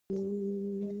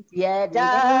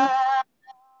Yeda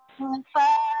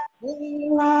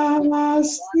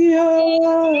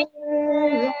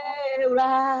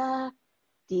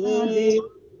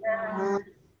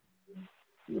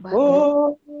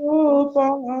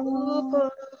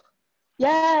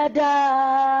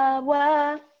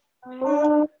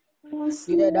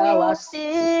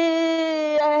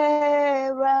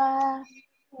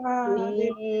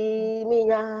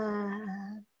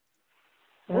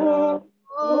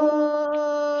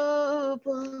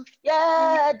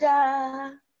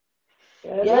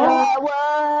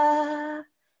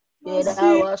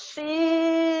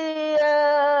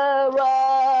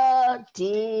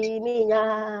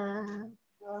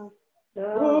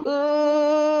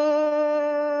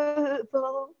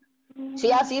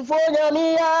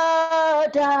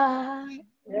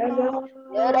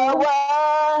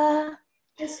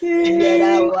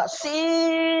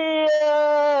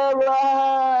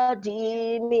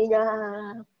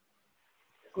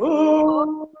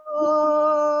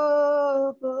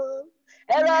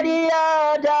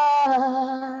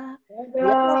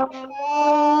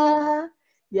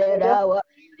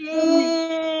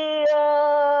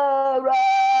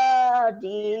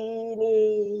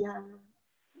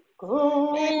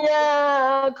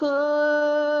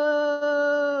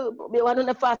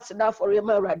fast enough for your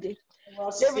already.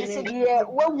 David said, "Yeah,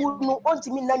 what would no want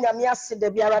me Nanyamia said the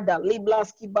Biarada,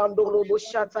 Liblaski Bandolo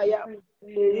Shataya,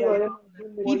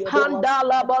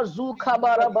 Ipandala Bazuka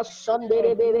Baraba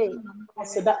Sunday Baby,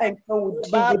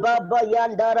 Baba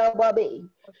Bayandara Babe,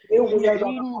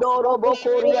 Indoro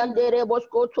Bokoriande,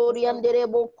 Boscotoriande,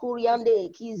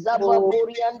 Bokuriande, Kizaba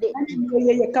Boriande,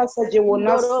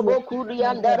 Indoro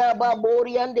Bokuriandara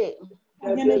Baboriande.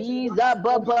 Iza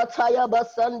baba taya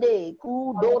basande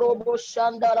ku dorobo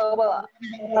shandaraba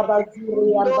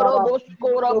dorobo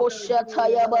skora bo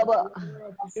shataya baba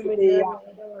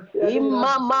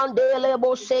imma mandele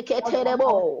bo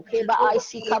seketerebo keba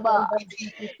aisi kaba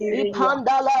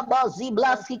ipandala bazi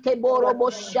blasi keboro bo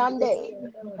shande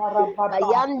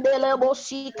ayandele bo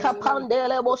si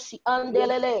kapandele bo si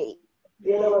andelele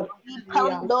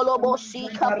Pandolo bosi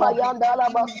kapayanda la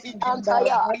bosi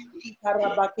antaya.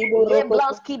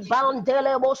 Leblaski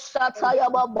bandele bosataya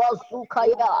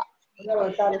babazukaya.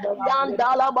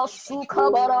 Yandala basuka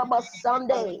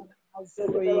barabasande.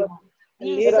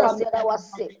 Jesus said I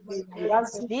was sick.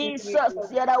 Jesus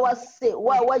said I was sick.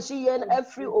 Why was she in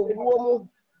every woman?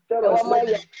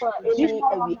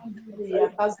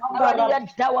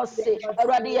 Already that was it.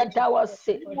 Already that was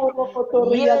it.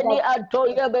 Yeni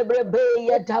atoya bebrebe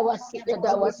ya that was it.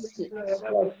 That was it.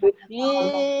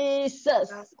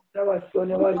 Jesus.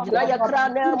 Jina ya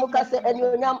krana mukase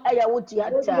enyonyam aya wuti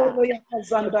ata.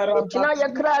 Jina ya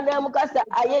krana mukase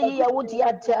ayeyi ya wuti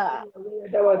ata.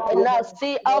 And I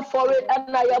see out for it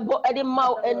and I have any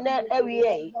mouth and then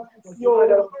every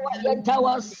Yehovah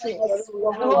Yadawasi,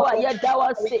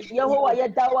 Yehovah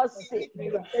Yadawasi.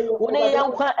 Uni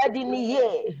yankwa adini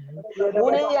ye.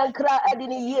 Uni yankra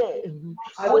adini ye.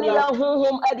 Uni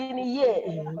yanhum adini ye.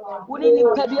 Uni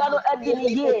nipabiano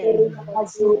adini ye.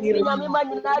 Uni nyamima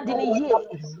nina adini ye.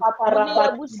 Uni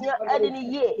yabusia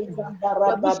adini ye.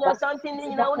 Yabusia something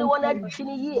nina uni wana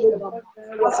adini ye.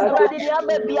 Adini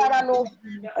yabe biarano.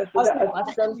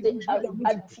 Asante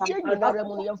atie nyinara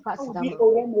mu yemfasi dama.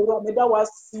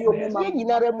 Atie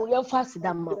nyinara mu yemfasi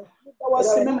dama.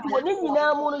 Woni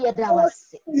nyina mu no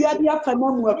yedawase.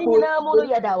 Ni nyina mu no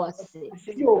yedawase.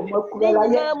 Ni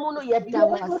nyina mu no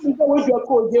yedawase.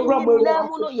 Ni nyina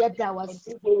mu no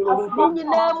yedawase. Ni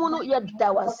nyina mu no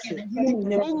yedawase.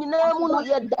 Ni nyina mu no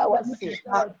yedawase.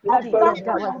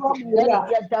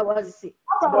 Dari yedawase.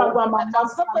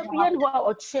 Papa bien wa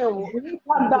ochewo.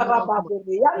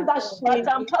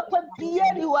 Patam papa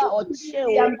bien wa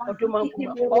ochewo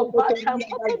odumankuma. Patam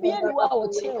papa bien wa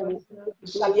ochewo.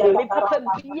 Me papa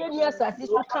bien ya sasi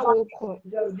suka wonko.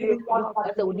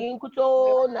 Ata udin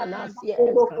kuto na nasi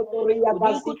enka.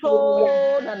 Udin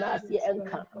kuto na nasi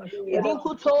enka. Udin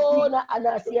kuto na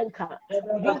anasi enka.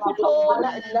 Udin kuto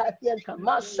na nasi enka.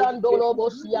 Mashandolo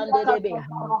bosi andelebe.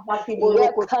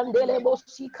 Ye kandele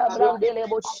bosi kamrandele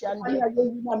bosi ande.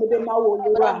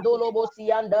 Brandolo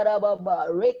bosi andara baba.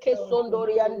 Reke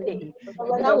sondori ande.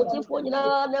 Na utifo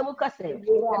nyina na mukase.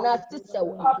 Na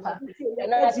sisew ampa.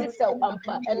 Na sisew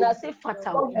ampa. Na si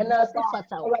fatal. Na si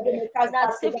fatal.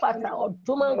 Na si fatal.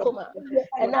 Odumankoma.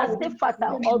 Na si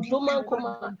fatal.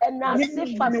 Odumankoma. Na si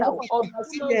fatal.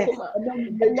 Odumankoma.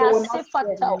 Na si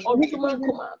fatal.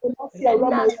 Odumankoma.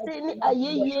 Na si ni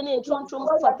ayeye ni chonchom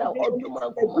fatal.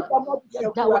 Odumankoma.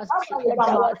 Yadawasi.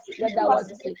 Yadawasi.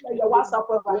 Yadawasi.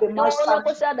 Ona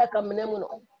koshada kamne muno.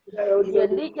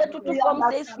 Yedi to form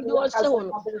says video show.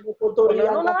 No,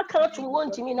 I can't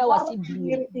want to me now. I see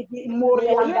you.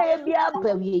 Yeah, be up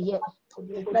here.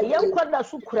 Na young kwada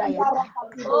sukraya.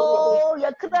 Oh,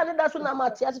 ya kida da suna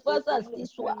Matthias first as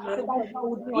this one.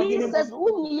 Jesus,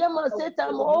 uni yama seta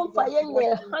mo on fire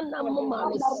ne hana mo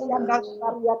mane si.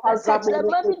 Such that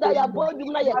maybe that ya boy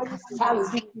you na ya kasa.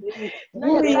 Na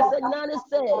ya kasa na ne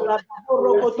say.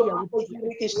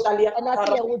 And I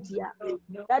see ya wudia.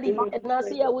 Daddy, and I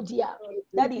see ya wudia.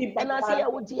 Daddy, and I see ya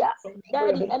wudia.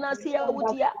 Daddy, and I see ya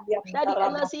wudia. Daddy,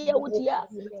 and I see ya wudia.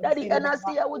 Daddy, and I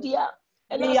see ya wudia.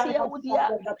 And I see you dear,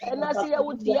 and I see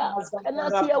you dear, and I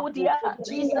see you dear,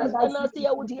 Jesus, and I see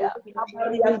you dear,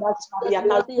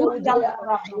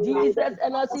 Jesus,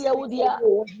 and I see you dear,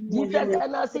 Jesus,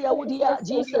 and I see you dear,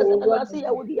 Jesus, and I see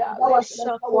you dear,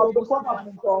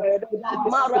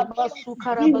 Marabasu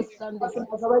Karabasande,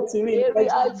 every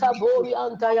Itabori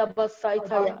Antaya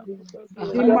Basaitaya,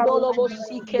 Andolobo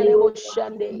Sikelebo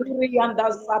Shande,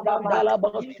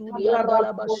 Dalabasuri and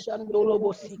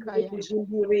Dalabashandolobo Sikaya.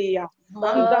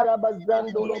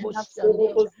 Marabazandolo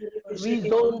boshande,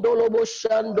 Rizondolo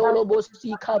boshandolo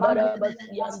bosika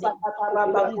barabasiande,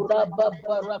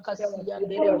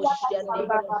 Rizababarakasiande boshande,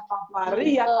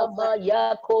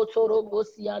 Maya kotoro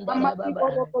bosianda baba,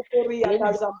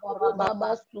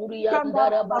 Mama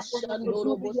Surianda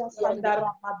bashandolo bosiande,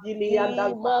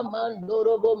 Mama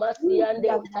Ndoro bomasiande.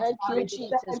 Thank you,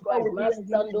 Jesus Christ,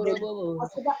 Mastandoro bobo.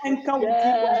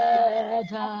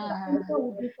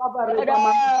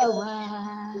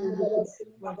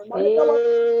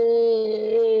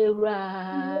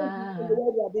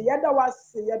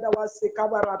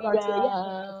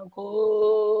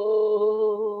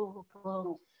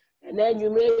 And then you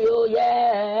may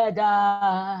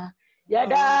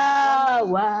yada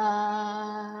Sarah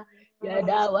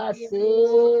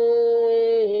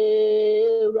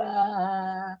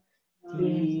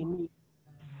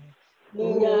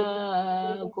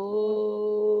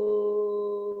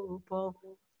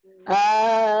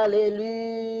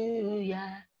hallelujah.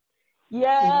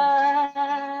 Yada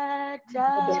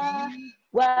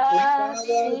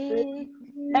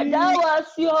was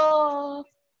your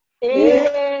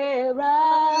era.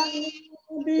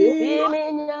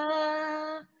 Iminya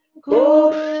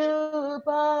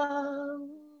kupa.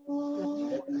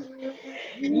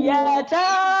 Yada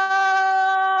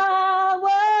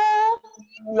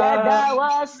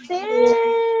was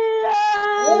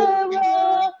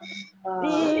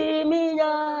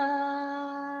Iminya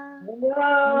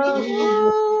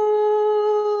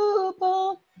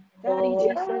Daddy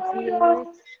Jesus,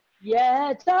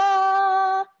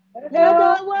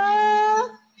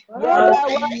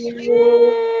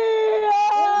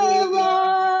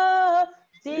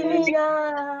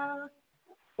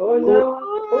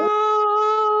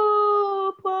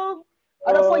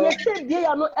 for you said, dear,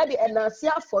 I'm not Eddie and I see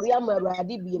for Yama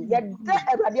Radibian, yet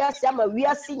Radia Sama, we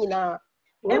are singing now.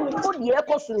 And put the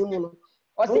airport soon.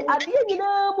 Or say, I didn't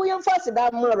know we are fast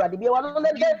that Mara, the one on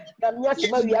the dead, and yes,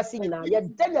 we are singing now. Yet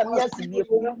then I'm yes, we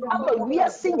are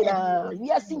singing now.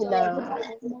 We are singing now.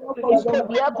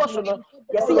 We are personal.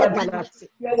 Yes, see a ganassi.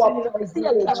 See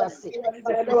a ganassi.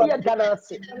 See a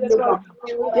ganassi.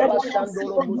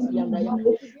 Yabashandolo Busianda.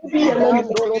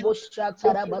 Yandolo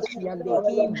Bushatara Basiande.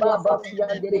 Baba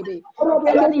Siande. We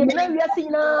are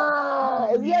singing now.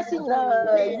 We are singing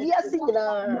now. We are singing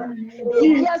now.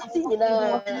 We are singing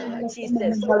now.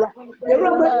 Jesus.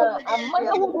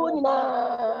 Amaya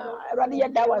wubona radia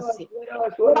dawasi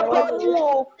papa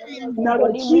mu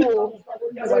boni mu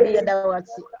radia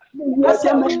dawasi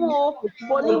papa mu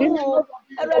boni mu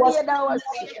radia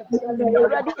dawasi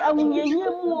radia amunyenye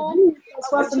mu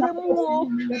asire mu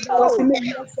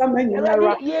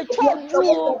radia ye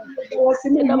chamu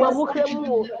na mabuke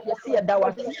mu yesi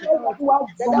dawasi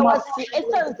dawasi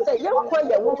esanse yankwa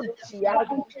ya wotia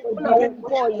na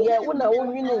boye una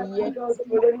wonwini ye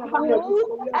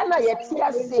ana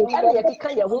yetia se ana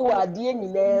yekika ye ho ade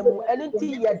nyina mu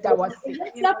enti ye dawase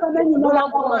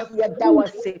dumankuma ye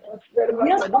dawase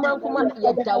dumankuma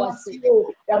ye dawase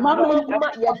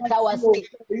dumankuma ye dawase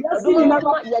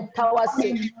dumankuma ye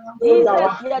dawase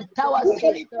Jesus ye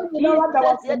dawase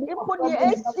Jesus ye impodi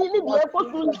esi ni de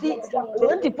fosunti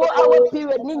 24-hour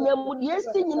period ni nyamu de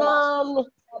esi nyina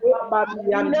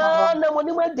no na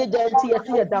moni ma dejanti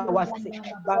yesi dawase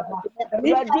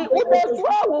radi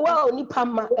udeswa wo ni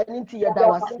pama enti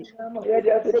dawase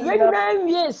se yenna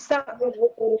wie sa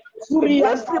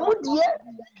yesi mudie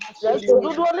yesi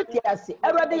dudu ne tiase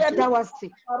radi ya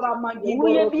dawase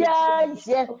uye bia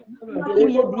je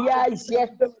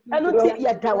enu ti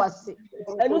ya dawase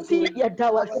Enuti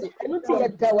yadawase. Enuti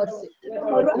yadawase.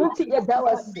 Enuti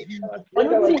yadawase.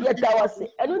 Enuti yadawase.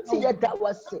 Enuti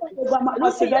yadawase.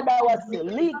 Enuti yadawase.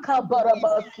 Lika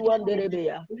baraba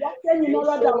suanderebeya.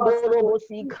 Sondorobo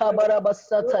sika baraba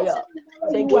sataya.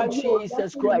 Thank you,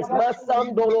 Jesus Christ.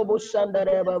 Masandorobo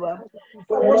shandarebaba.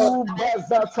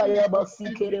 Ubazataya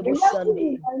basikere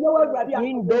shandi.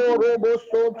 Indorobo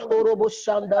sotorobo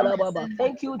shandarababa.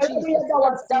 Thank you, Jesus.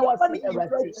 Yadawase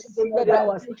erati.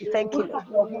 Yadawase. Thank you.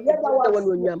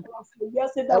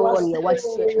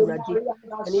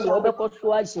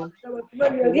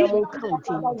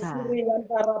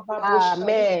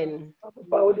 Amen.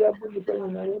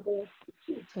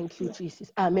 Thank you,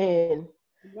 Jesus. Amen.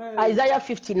 Isaiah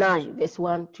 59, verse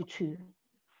 1 to 2.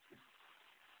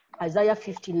 Isaiah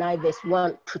 59, verse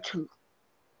 1 to 2.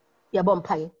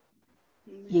 Yabompai.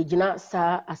 Yejina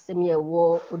sa asemi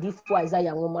ewo odifo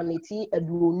Isaiah womaniti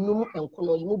edunum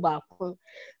enkono yimu baako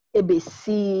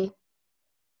ebesi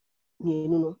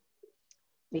nienu no.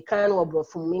 Me kan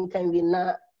obrofo me kan wi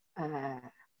na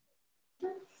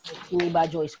tini ba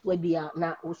Joyce webia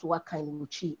na also what kind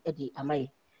wuchi edi amai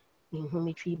in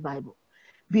Humitri Bible.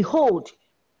 Behold,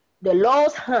 the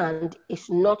Lord's hand is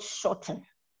not shortened,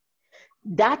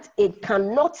 that it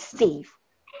cannot save,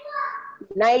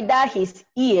 neither his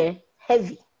ear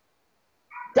heavy,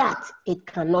 that it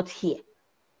cannot hear.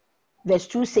 Verse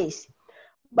 2 says,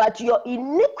 but your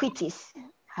iniquities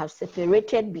have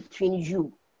separated between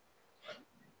you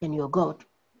and your God,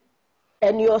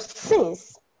 and your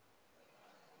sins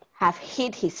have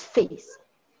hid his face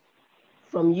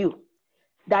from you,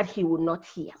 that he will not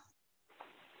hear.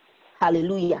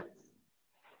 Hallelujah.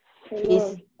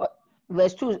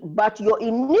 Verse 2, but your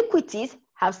iniquities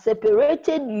have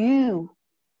separated you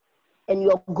and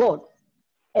your God,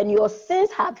 and your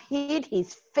sins have hid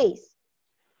his face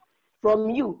from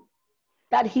you,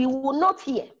 that he will not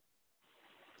hear.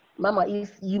 Mama,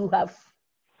 if you have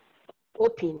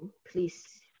opened, please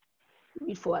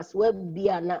read for us. Where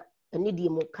Biana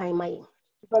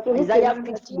Isaiah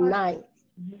 59,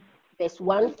 verse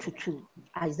 1 to 2.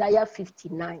 Isaiah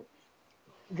 59,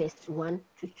 verse 1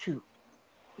 to 2.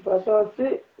 But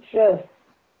also, sure.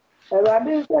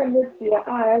 Everybody said this year,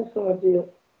 I have some deal.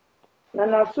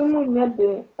 And I assume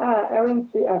you I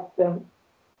aren't see at them.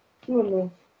 You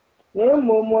know, no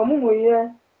more,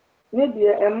 yeah.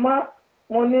 Nidia, Emma,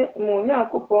 money, Monia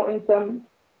coupon in some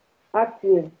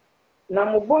active.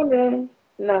 Namubone,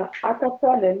 na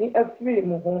akata na ni afiri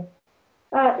mu ho.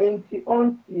 Enti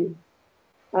onti.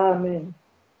 Amen.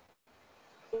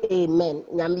 Amen.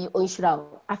 Nyami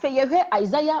onshira. Afa yewe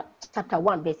Isaiah chapter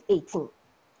 1 verse 18.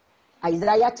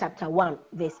 Isaiah chapter 1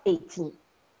 verse 18.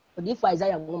 Odi for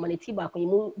Isaiah woman eti ba kon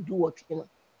mu do what you know.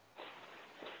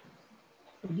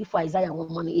 Odi for Isaiah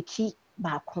woman eti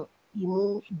ba kon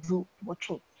mu do what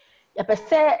you. Ya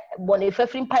pese bone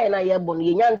fafrin pae na ye bone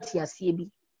ye nyanti ase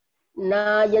bi.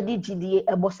 Na ye di gidie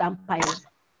ebo sampae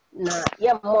na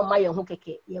ye mo ma ye ho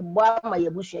keke ye bo ama ye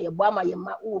busua ye bo ama ye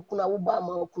ma wo kuna wo bo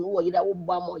ama kuna wo yira wo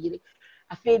bo ama yire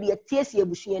afei de ye tiesi ye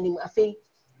busua nim afei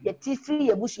ye ti free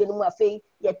ye busua nim afei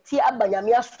ye ti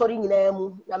abanyame asori nyina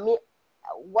mu na me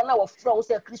wona wo fra wo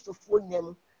se kristofo nyina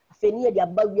mu afei ne ye de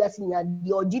aba wiase nya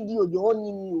de ogidi o de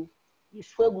oni ni o ye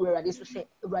so agura rade so se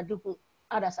urade hu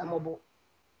adasamobo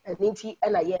enti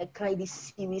na ye kind this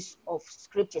series of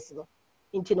scriptures no.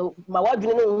 Into no ma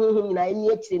wadwene no honhom na ani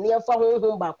akire ne yɛfa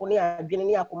honhom baako ne adwene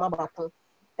ne akoma baako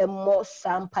emmo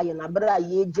sampa ye na bra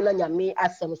ye gina nyame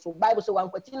asɛm so Bible so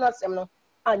wankwati na asɛm no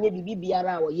anye bibi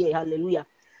biara a wɔyɛ. Hallelujah.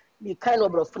 The kind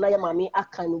of brofo na ye mame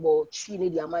akan bo chi ne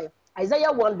dia maye.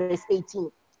 Isaiah 1 verse 18.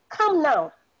 Come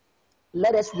now,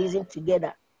 let us reason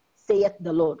together, saith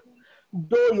the Lord.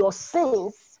 Though your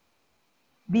sins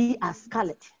be as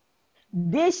scarlet,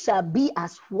 they shall be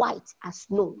as white as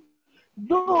snow.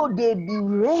 Though they be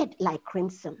red like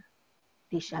crimson,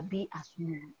 they shall be as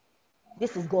wool.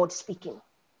 This is God speaking.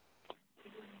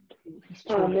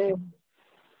 Amen.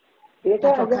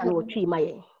 Isaiah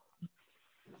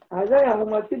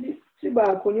homati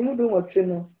tiba kunimu do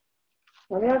wotwe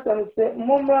Mami asam se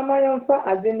momra mayamfa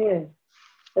adene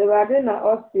Ewade na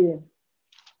osie.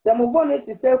 Se mo bone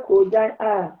ti se kojan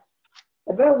a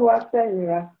ebe ho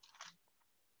asenra.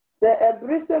 Se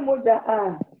ebrise moja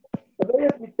a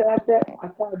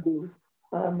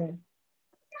Amen.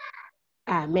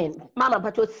 Amen. Mama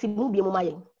pato simu bi mu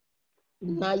mayen.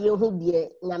 Na ye hu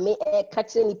de nyame e ka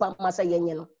kire nipa masa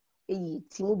yenye no. Eyi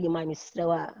simu bi ma mi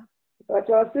srewa.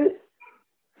 Pato si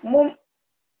mum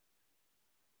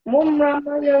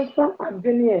ramayan fa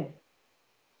adwene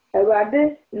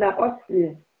Ewade na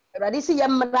osie. Ewade si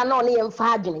yemra na one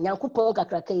yemfa adwene. Nyankopon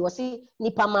kakraka yi wo si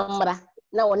nipa mamra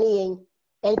na one yen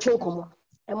entwe komo.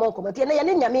 emo komo tie na ye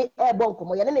ne nyame e bo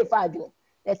nkomo ye ne fa adwene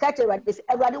e ka che Awurade se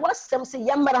Awurade wasem se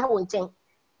ye mmara wo nchen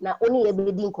na oni ye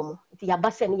be di nkomo nti ya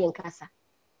base ne ye nkasa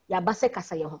ya base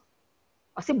kasa ye ho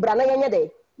o se bra na ye nye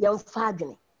de ye mfa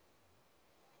adwene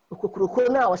okukuroko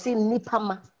na o se nipa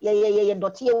ma ye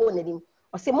dote ye wo nadim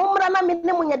o se mommra na me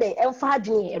ne munye de mfa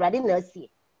adwene Awurade na asie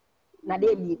na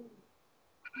de bi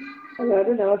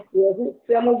Awurade na asie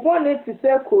se mo bone ti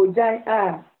se ko jan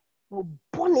a mo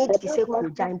bone ti se ko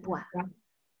jan po a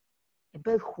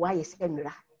ebe hua ye se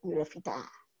nwura fita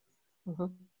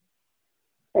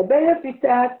ebe ye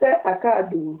fita se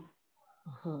akadu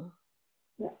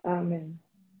amen.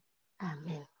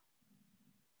 Amen.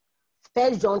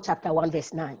 1 John chapter 1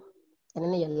 verse 9. And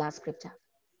then your last scripture.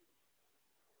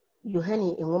 You heard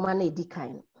in woman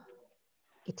edikan.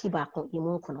 Itibako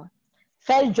imunkono.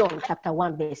 1 John chapter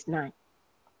 1 verse 9.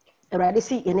 Already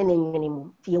see in any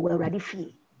minimum. Fear were already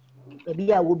fee.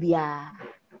 Maybe I will be a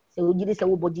so we did say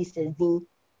body says din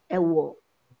a war.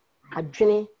 A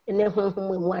journey and then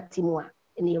home what timua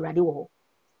in the already war.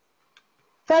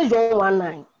 1 John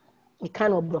 1:9. We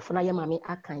cannot brofana yamami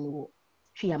akan wo.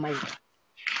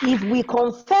 If we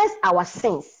confess our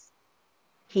sins,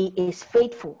 he is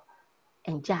faithful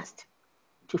and just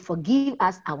to forgive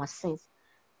us our sins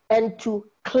and to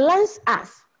cleanse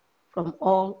us from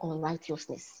all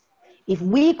unrighteousness. If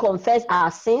we confess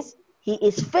our sins, he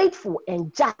is faithful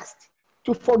and just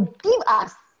to forgive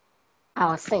us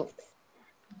our sins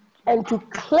and to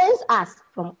cleanse us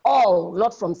from all,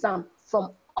 not from some,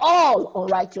 from all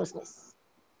unrighteousness.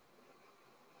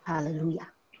 Hallelujah.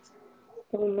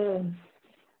 Amen.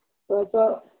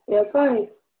 So, you can't.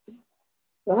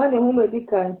 You have a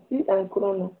medical tea and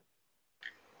chrono.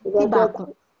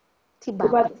 Tibako.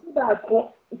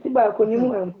 Tibako,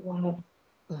 you and chrono.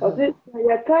 Or this,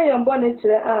 you can't bonnet,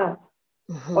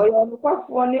 or you're quite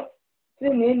funny.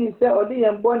 Singing, say, or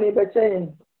the bonnet, but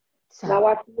saying, now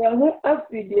what you have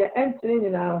to be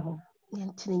entering now.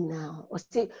 Entering now. Or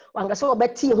say, one so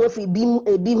betty hofi be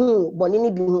who,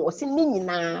 bonini be who, or say, Nini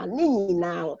now.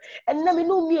 And never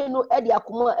know me no Eddie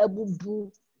Akuma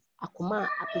Ebu. Akuma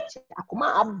apiche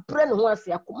akuma abrɛ ne ho ase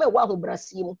akuma ɛwɔ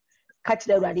ahobrasie mu ka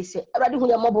kyerɛ Awurade sɛ Awurade hu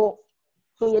yɛ mmɔbɔ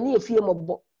hu yɛ ne efie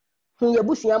mmɔbɔ hu yɛ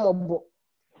busua mmɔbɔ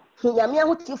hu nyame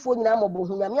ahotifo nyinaa mmɔbɔ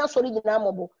hu nyame asɔre nyinaa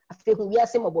mmɔbɔ afei hu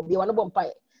wiase mmɔbɔ bia wɔn bɔ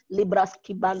mpae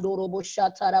libraski bandoro bo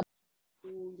shatara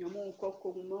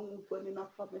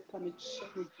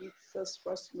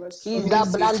Iza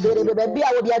blandere bebe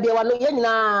bia wano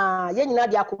yenina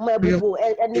dia kuma ebubo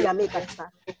eni nyame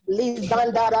kasa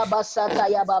lizandara basata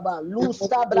ya baba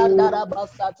lusta blandara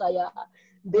basata ya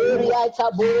beria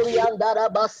tabori andara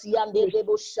basi ande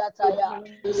debo shata ya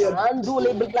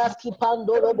andule blaski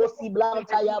pandoro bosi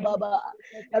blanta ya baba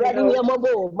eradu ye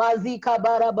mobo mazika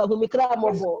baraba humikra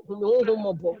mobo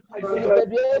humobo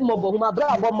bedwe mobo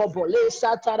humabra mobo le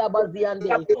shata bazi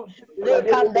ande le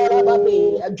kandara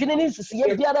babe adwini susu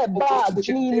ye biara ba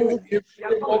adwini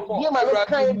ye ma no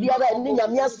kan biara ni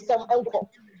nyame asem enko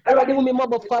Eradi hu mi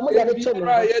mobo fa mo ya ne chemu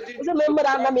so me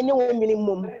mra na me ne wo nwini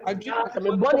mum aka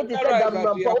me boni ti se dam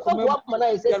ram fa ko bo ma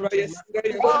na se oh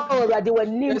eradi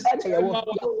wanim eda ye wo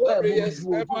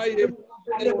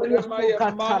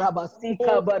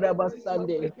Katarabasika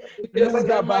barabasande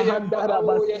Luga bahandara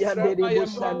basiande de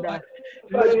boshanda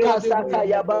Lekasaka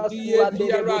yabasu ande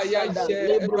de boshanda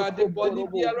Lebro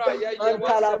koborobo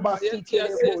Antala basite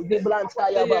lebo Ziblanta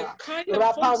yaba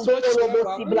Rapando robo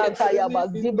Ziblanta yaba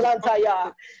Ziblanta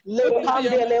ya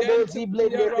Lekande lebo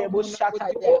Ziblende lebo shata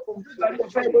ya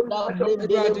Blende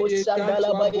lebo shanda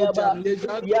la bayaba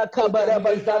Yakabara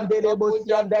bazande lebo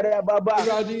siandara baba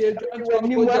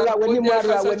Nimara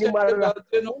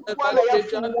Ukwana ya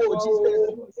fuwo Jesus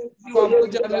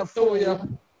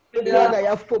Ukwana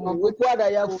ya fuwo Ukwana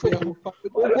ya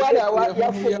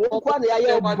fuwo Ukwana ya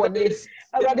yebone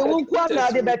Arade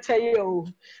ukwana de betayo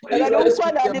Arade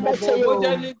ukwana de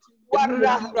betayo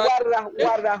Wara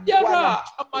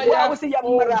usi ya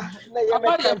mara na ya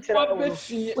mekantra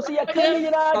usi ya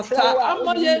kanira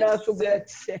trawa na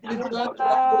subete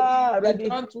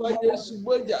radi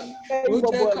suboja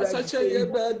oje kasache ye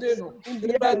bede no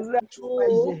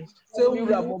se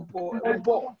ura bobo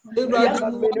Ebradi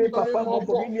mu papa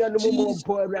bobo ni anu mo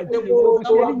bobo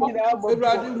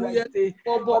Ebradi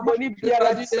bobo ni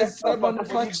biara se papa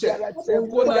manufacture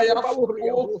ngo na ya fo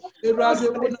Ebradi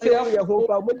mo na ya fo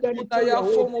ni tu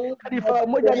Yeho. Daddy fa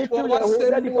moja ni tu Yeho.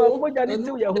 Daddy fa moja ni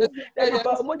tu Yeho. Daddy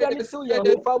fa moja ni tu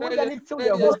Yeho. Fa moja ni tu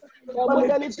Yeho. Fa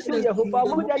moja ni tu Yeho. Fa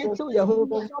moja ni tu Yeho.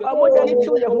 Fa moja ni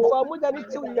tu Yeho. Fa moja ni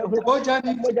tu Yeho.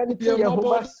 Moja ni tu Yeho.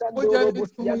 Masandoro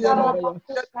bosianda ya.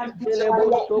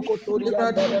 Delebo soko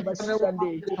torianda ya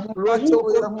basande. Roto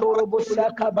kotoro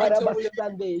bosaka bara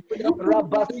basande.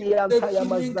 Rabasi antaya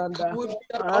mazanda.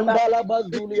 Andala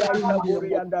bazuli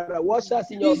antabori andara. Wash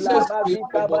us in your blood.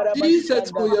 Mazika bara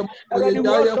basanda. Already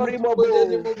wash or remobo.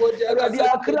 Already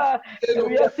akra.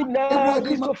 We are sing na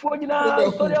Christopher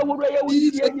na. Sorry ahuro ya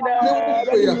utie na.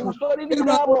 Already sorry ni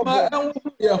na mobo.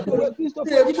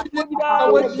 Christopher ni na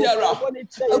mobo. Boni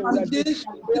chaye already.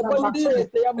 Boni chaye.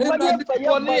 Ya manya fa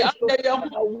ya maisto.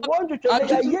 I want to tell you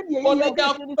ya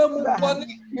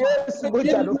yes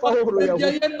moja no fa ahuro ya.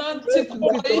 Yes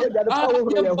Christopher no fa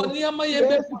ahuro ya.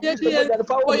 Yes Christopher no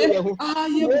fa ahuro ya.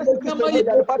 Yes Christopher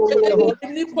no fa ahuro ya.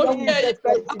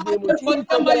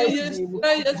 Jesus Christ name.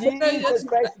 Jesus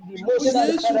Christ name. Mosha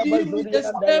karabazuri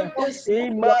andaya.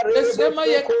 Imare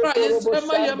bosoko torobo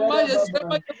sandara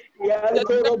baba.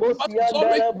 Yantoro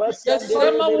bosiandara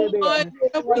basandere berebeya.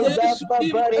 Izamba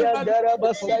bari andara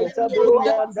basaita bori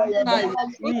andaya ba.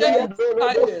 Iyandoro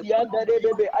bosiandare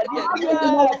bebe.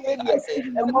 Adiya fedie.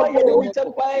 Emaye ni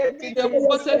bichampaye titi.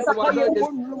 Emaye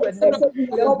honu wene.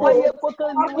 Emaye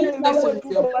koka niwe wetu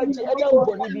bache. Ena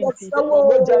mboni binti.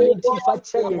 Mojani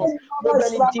tifachaye.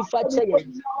 Mojani tifachaye.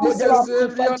 Mojani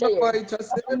tifachaye.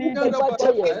 Ni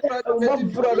tifachaye.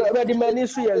 Umabro ready mani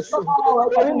suyenso.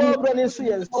 Umabro ni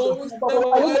suyenso.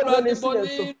 Umabro ni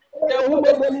suyenso.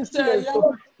 Umabro ni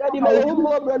suyenso. Daddy ma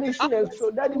umabro ni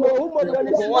suyenso. Daddy ma umabro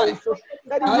ni suyenso.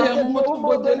 Daddy ma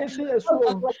umabro ni suyenso.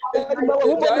 Daddy ma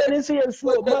umabro ni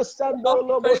suyenso. Masando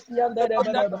lobo sianda de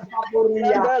baba.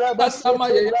 Yandara basama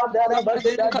yandara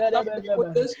basanda de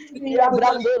baba. Ya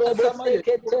brando lobo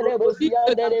seketele bo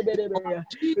sianda de baba.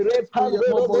 Repando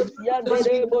lobo sianda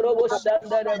de borobo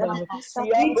sanda de baba.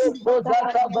 Ya boko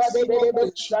zaka bade de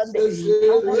baba sande.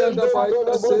 Repando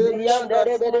lobo sianda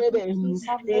de baba.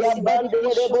 Ya bande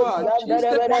de bo sianda de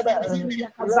baba.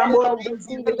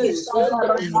 Rapando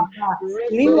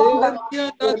lobo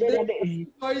sande.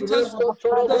 Resto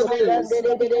torobo sianda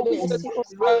de baba.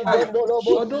 Resto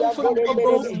lobo sianda de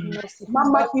baba.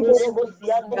 Mama torobo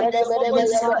sianda de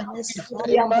baba.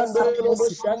 Imando lobo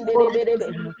sianda de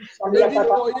baba.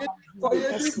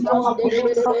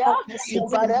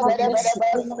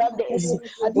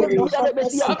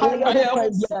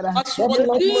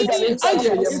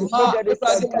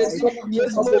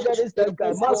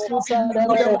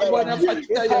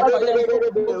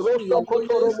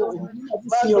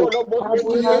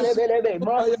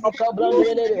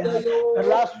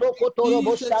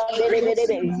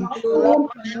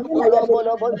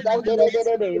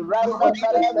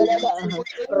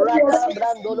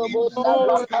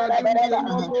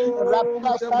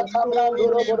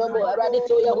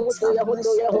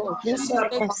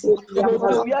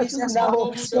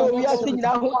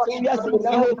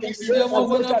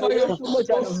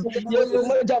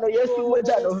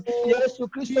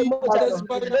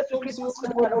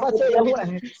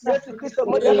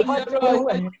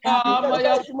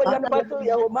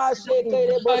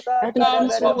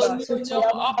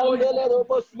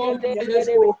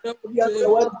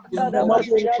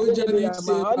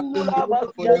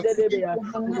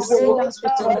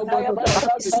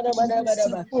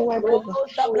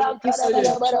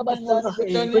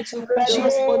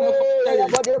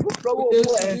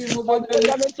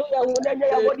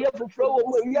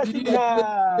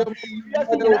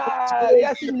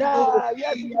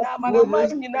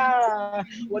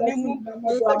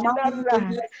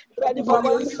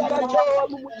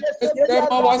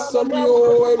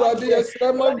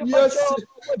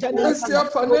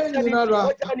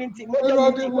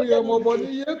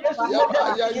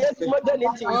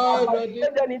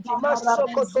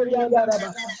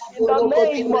 In the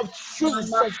name of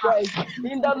Jesus Christ.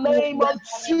 In the name of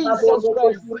Jesus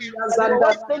Christ.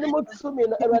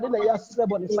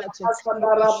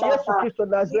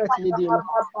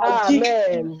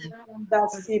 Amen.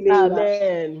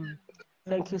 Amen.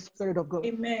 Thank you, Spirit of God.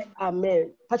 Amen.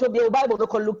 Amen. Pastor, the Bible,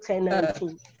 look at Luke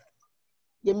 10:19.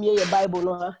 Give me your Bible,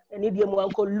 no? And if you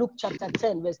want to Luke chapter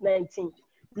 10, verse 19.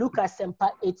 Luke at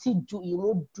Sempa 80 do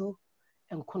you do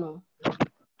and kono.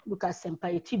 Luke at Sempa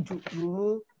 80 do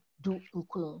you do and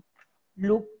kono.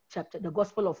 Luke chapter, the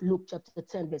Gospel of Luke chapter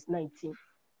 10, verse 19.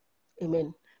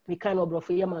 Amen. Me kind of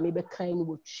brother, yeah, me be kind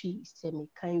with cheese, me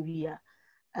kind we are.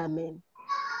 Amen.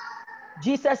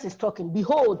 Jesus is talking.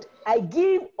 Behold, I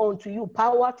give unto you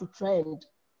power to tread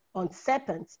on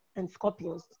serpents and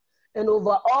scorpions, and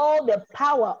over all the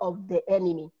power of the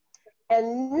enemy,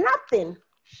 and nothing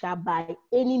shall by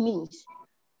any means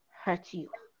hurt you.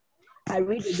 I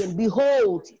read again.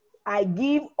 Behold, I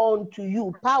give unto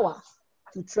you power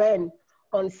to tread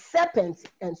on serpents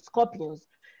and scorpions,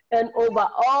 and over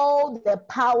all the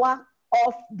power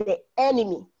of the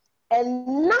enemy, and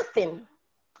nothing,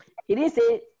 he didn't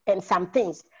say and some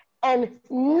things, and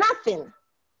nothing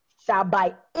shall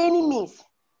by any means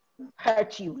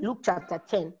hurt you. Luke chapter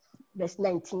 10, verse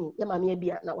 19.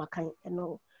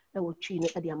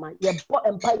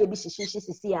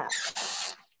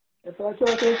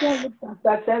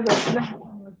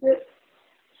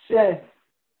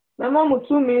 Mama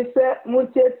mutumi se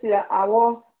mutietia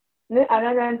awo ne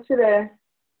ananyankyere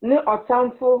ne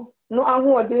otamfo no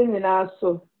ahoɔden nyinaa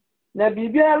so na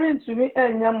biribiara ntumi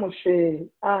anya mo hwee.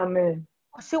 Amen.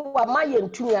 Se wa ma ye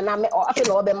ntumi na me afi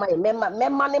na obe ma ye mema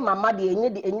ne mama de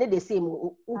enye de same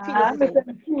o fi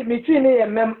mi twi ne ye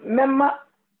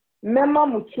mema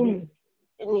mutumi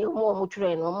ni mo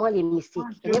muture no mo ye mistake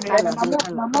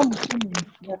mama mutumi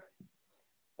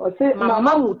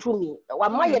mama mutumi wa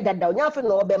ma ye dada onya afi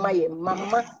na obe ma ye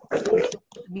mama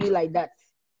be like that.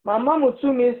 Mama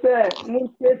mutumi se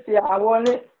mutietia awo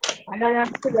ne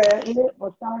ananyankyere ne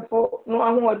otamfo no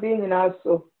ahoɔden nyinaa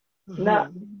so na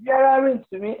biara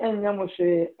ntumi anya mo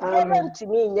hwee. Amen.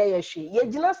 Ntumi nya ye hwee. Ye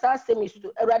gina saa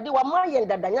semisto Awurade wa ma ye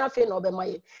dadanya afi na obe ma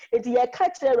ye. Enti ye ka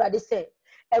kire Awurade se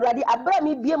Awurade abra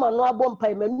mi bie ma no abɔ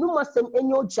mpai manum asem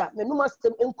enye oja manum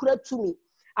asem enkura tumi.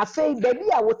 Afei baby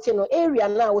a wote no area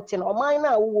na wote no oman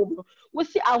na wo no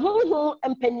wosi ahonhon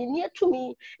empanyini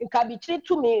tumi nkabikire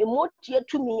tumi motie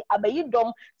tumi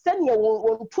abayidom sɛnea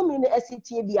won tumi ne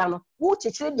asitie bia no wo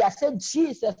kyekire bia sɛ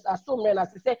Jesus asomre na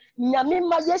sɛ nyame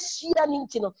ma yɛhyia ne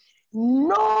nti no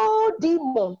no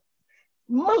demon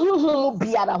mahonhon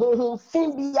biara honhon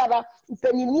fin biara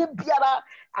empanyini biara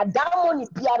adamoni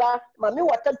biara mame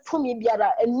wata tumi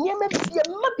biara eniema bia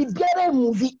ma biara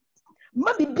movie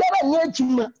ma biara nya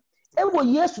adwuma ewo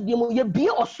Yesu di mu ye bie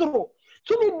osoro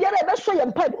tumi biara ebe so ye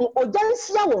mpa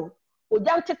ojansia won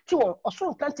ojantete won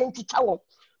osoro kanten ticha won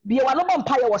bie wa no bo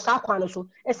mpa ye wo sa kwan so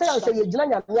e se say ye gina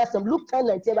nya asem Luke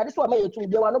 10:19 ba de so ma ye tumi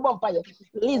bie wa no bo mpa ye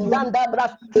lizanda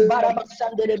bra baraba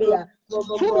sandelebe ya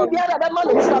tumi biara be ma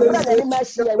no so bra na ni ma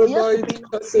hia wo Yesu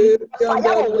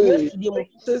fire wo Yesu di mu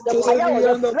the fire wo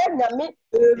the friend na me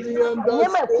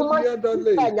nyema kuma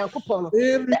Nyankopɔn no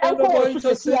enko wo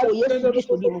so se ya wo Yesu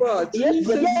Kristo di mu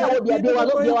Yesu bia wo bia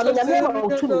wa no na me ma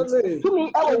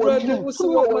tumi ewo wo tumi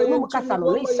tumi wo kasa no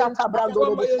lishata brando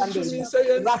robo sande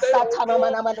rasata na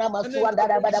mana masu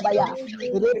andara badabaya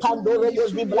repando robo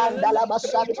ziblanda la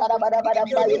basata badabada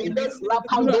baye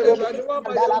rapando robo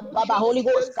andala baba Holy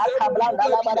Ghost kaka blanda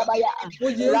la badabaya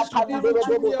rapando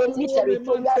robo ni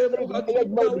territoria spirit ye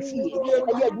gbo bi fi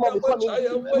ye gbo bi komi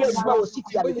ye gbo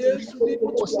sitia o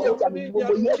sitia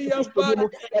bo Yesu Kristo di mu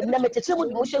na me tete mu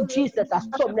mo Jesus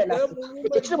asom na nasi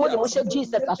tete mu mo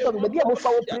Jesus asom be bia mo fa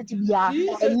wo pretty bia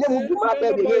enne mu duma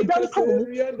ba be ye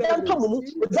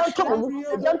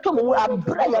danto mu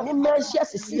abra ya me manhia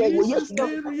sisi ye wo Yesu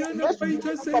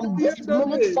from this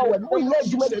minute forward mo ye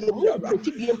duma de mu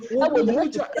pretty bia wo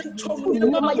Yesu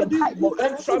ni ma ye Bible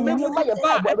ni ma ye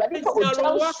Bible Awurade ko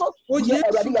ojanso ye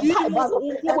Awurade ye Bible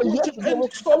wo Yesu di mu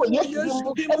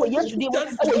wo Yesu di mu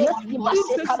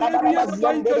maseka da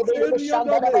baziande de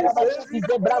shanda da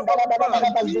ize branda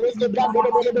da zete branda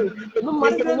de no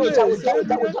matter no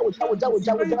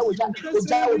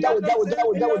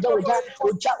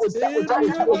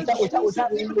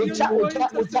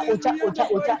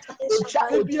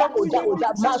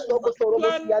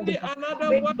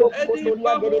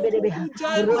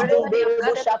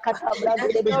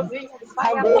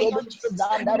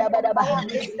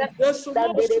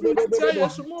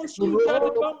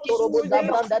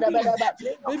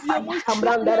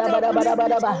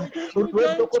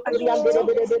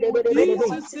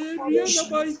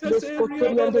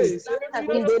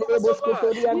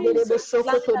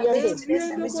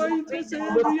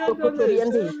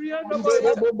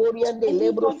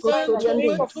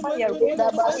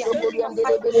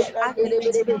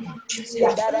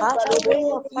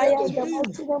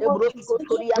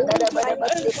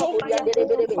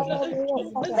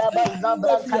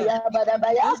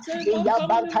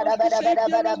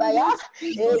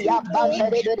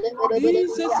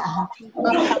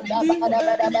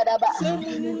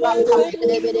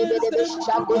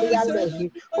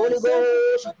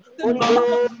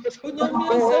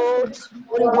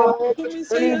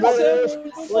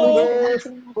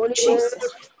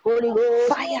Holy Ghost,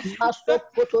 fire, Master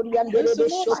Kotorian de Yes,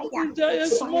 Bishop,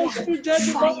 yes, monster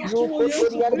judge, fire, you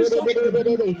Kotorian de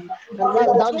Bebe,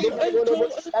 Razando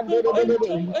and de Bebe,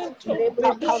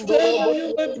 Repapando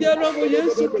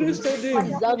Yesu Kristo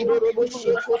dim. Zando Robo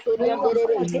Kotorian de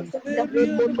Bebe,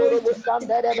 Rekotorobo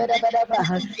Sandere Bebe,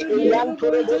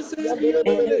 Yantorobo Yandere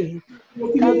Bebe,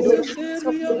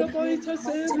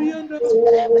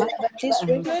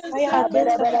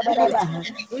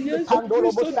 Candoro.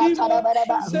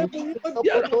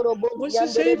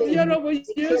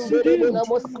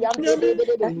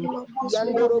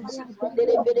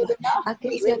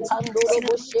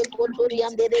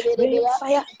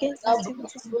 fire against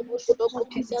activities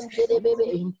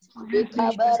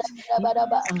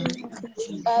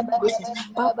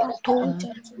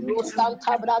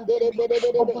Santa Brandere Bebe,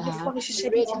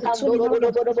 Recandoro,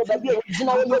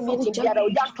 meeting Biara,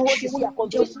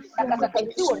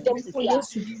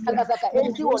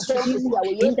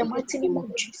 in the mighty name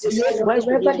of Jesus,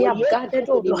 wherever they have gathered,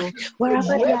 oh Lord,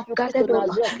 wherever they have gathered, oh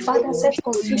Lord, Father, set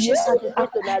confusion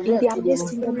in their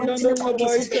midst, in the mighty name of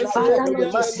Jesus, Father,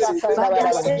 Lord Jesus,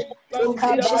 Father, set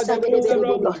confusion against them,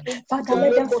 oh Lord, Father,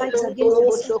 let them fight against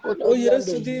this. Oh yes,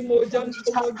 di mojan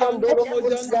to mojan to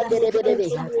mojan to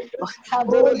mojan to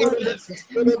Oh Lord Jesus,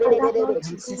 Father, Lord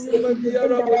Jesus, in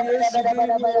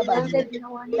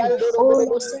the oh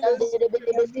Lord, send us in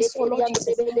their midst, oh Lord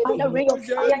Jesus, Father, rain your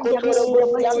fire in their midst, in the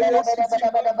mighty name of Jesus,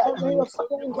 Father, rain your fire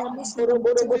in their midst, in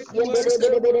the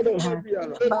mighty name of Jesus,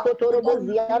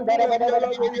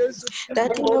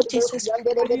 Daddy, Lord Jesus,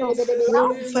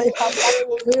 rain your fire,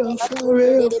 rain your fire,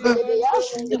 rain your fire, in the mighty name of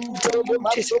Jesus, Father, rain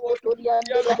your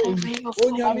fire, rain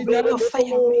your fire,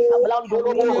 rain your fire,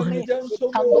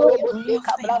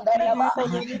 rain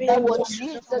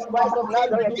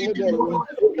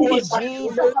your fire.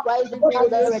 Jesus Christ of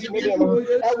Nazareth,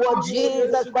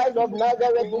 Jesus Christ of Nazareth, Jesus Christ of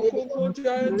Nazareth,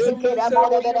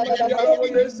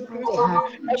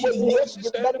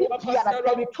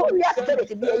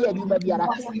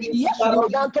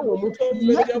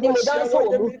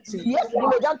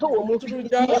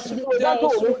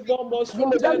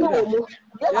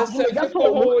 Yes, and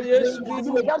people, yes,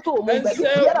 and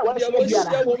say, yeah,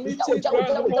 we meeting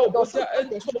ground, and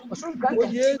oh,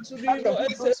 yes, to be no,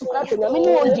 and say,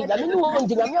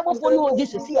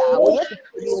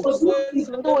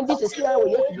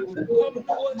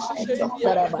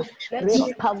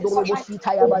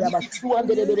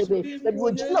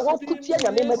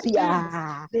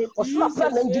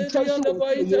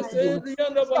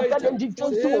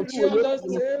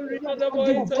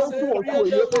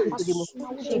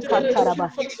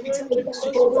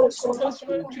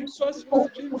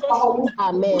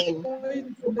 Amen.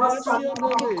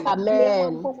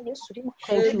 Amen.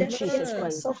 Thank you, Jesus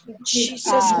Christ.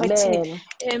 Amen.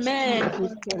 Amen.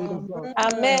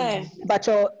 Amen. But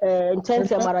in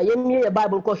terms of the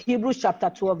Bible called Hebrews chapter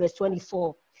 12 verse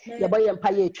 24.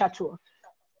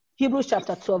 Hebrews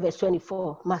chapter 12 verse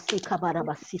 24. Masika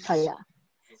barabasitaya.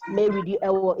 May read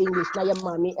the English na ya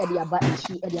mami e dia ba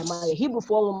echi e dia ma Hebrew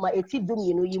for ma eti dum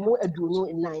yimu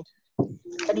aduonu nine.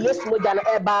 The yes moja na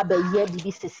eba ba ye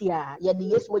bibi sesia. Ye the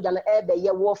yes moja na eba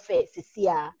ye warfare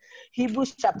sesia.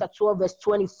 Hebrews chapter 12 verse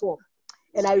 24.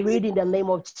 And I read in the name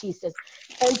of Jesus.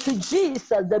 And to Jesus,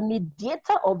 the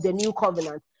mediator of the new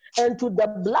covenant, and to the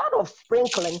blood of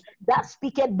sprinkling that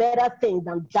speaketh better things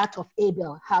than that of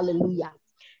Abel. Hallelujah.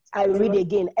 I read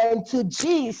again. And to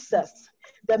Jesus,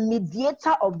 the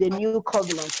mediator of the new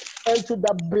covenant, and to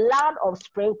the blood of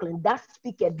sprinkling that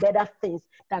speaketh better things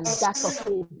than that of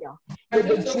Abel.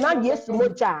 Yes,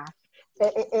 moja,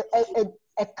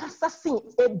 a casting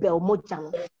Abel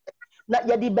moja. Na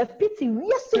yadi befiti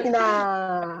wiase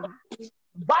na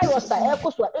virus a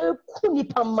ekoswa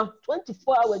ekunipama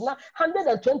 24 hours na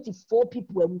 124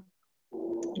 people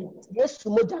yes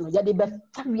moja no yadi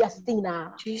befiti wiase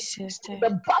na Jesus the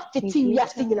befiti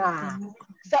wiase na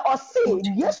so o say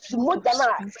yes moja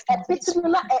na epiti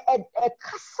na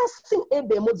kasasi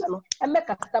ebe moja no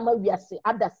emeka katama wiase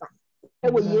adasa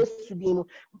ewe yesu bi no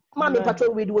mama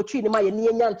patro we do twi ni ma ye ne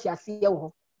nyanti ase ye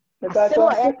wo asem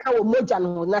a eka wo moja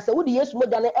no na se wo de yesu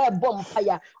moja no e bom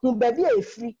paya hu ba bi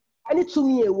afiri ani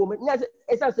tumi ewo me na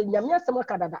esa se nyame asem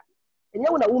akadada enye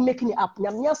wo na wo make ni up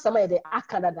nyame asem e de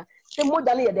akadada se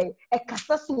moja no ye de e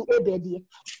kasasin ebe de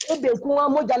ebe ko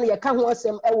moja no ye ka ho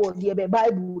asem e wo de be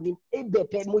bible ni ebe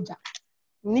pe moja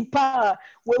nipa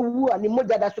wewu ani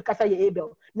moja da so kasa ye ebe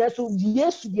na so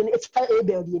yesu de ne echa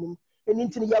ebe de ni eni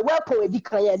ntini ya welcome edi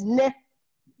kan ye ne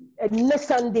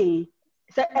Sunday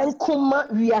se enkuma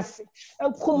wiase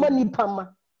enkuma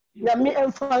nipama na me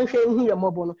emfa hwe hu ye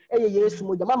mobo no eye yesu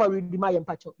moja mama read ma ye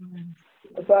mpacho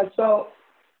so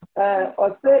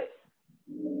o se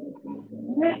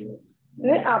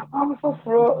ne apam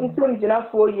foforo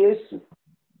ntomgyinafoɔ Yesu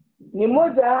ne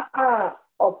mogya a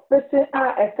ɔpete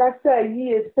a ɛkasa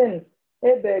yie sen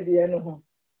Ebedie no ho.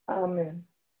 Amen.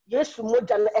 Yesu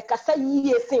mogya no ɛkasa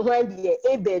yie sen hwan deɛ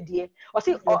Ebedie.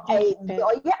 Ɔse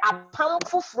ɔyɛ apam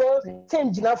foforo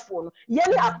ntomgyinafoɔ no.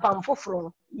 Yɛne apam foforo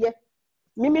no. Yɛ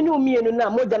mimi no mienu na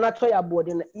mogya na tɔ ya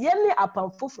boɔde no. Yɛne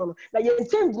apam foforo no. Na yɛn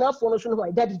ntomgyinafoɔ no so no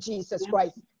hwan Daddy Jesus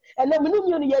Christ. And then minu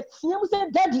mienu yɛteɛ mu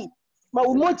sɛ Daddy ma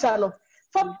wo mogya no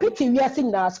fa piti wiase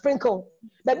na sprinkle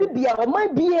da bibia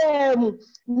ɔman bia mu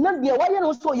na bia wayɛ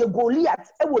no so yɛ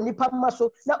Goliath ɛwɔ nipa mma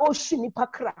so na ɔhyi nipa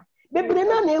kra bebre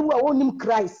na na ewu a wonim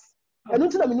Christ ɛno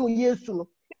nti na minu Yesu no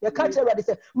yɛ ka kyerɛ Awurade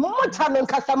sɛ mogya no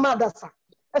nkasa ma dasa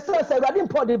ɛsɛ sɛ Awurade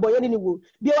mpɔde bɔ yɛ ne wo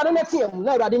bia wɔne na teɛ mu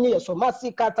na Awurade nyɛ so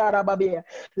masi katara babea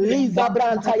liza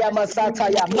branta ya masata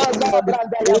ya maza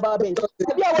branda ya babe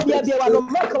bia wo bia wa no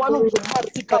meka wa no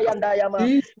masi kayanda ya ma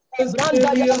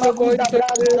branda ya makuza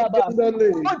branda la ba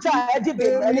moja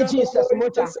edibe ani Jesus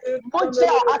moja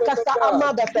akasa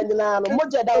amada sanina no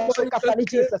moja da so kasa ni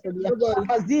Jesus bia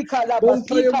mazika la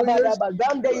basika bada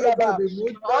bazande ya ba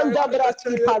anda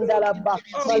brasti pandala ba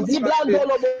maziblando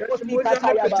lo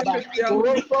bosika ya baba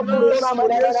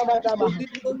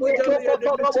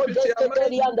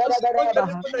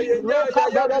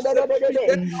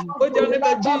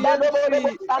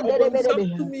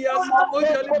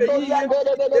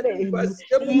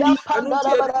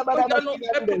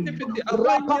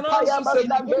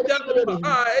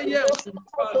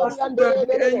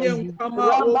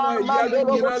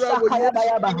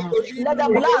let the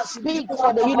blood speak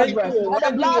for the universe. Let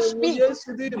the blood speak. Let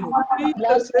the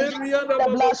blood speak.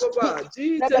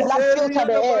 Let the blood filter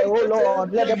the air, oh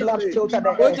Lord. Let the blood filter the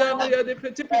air.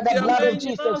 Let the blood of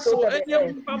Jesus filter the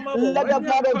air. Let the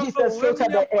blood of Jesus filter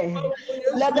the air.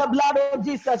 Let the blood of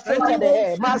Jesus filter the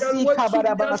air. Masi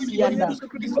kabarabasianda.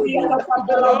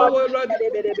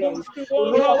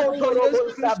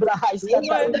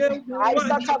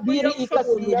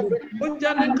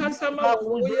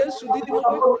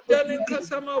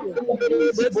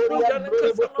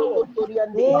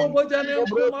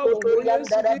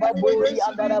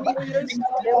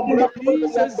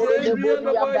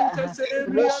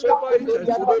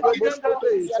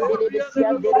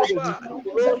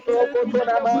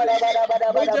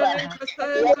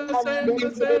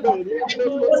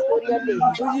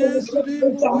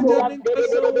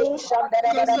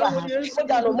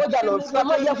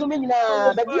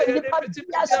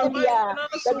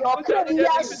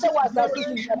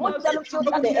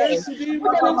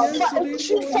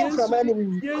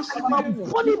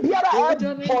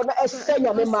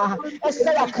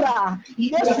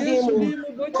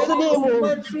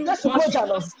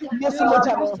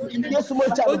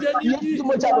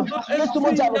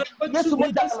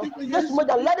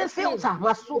 Let it filter.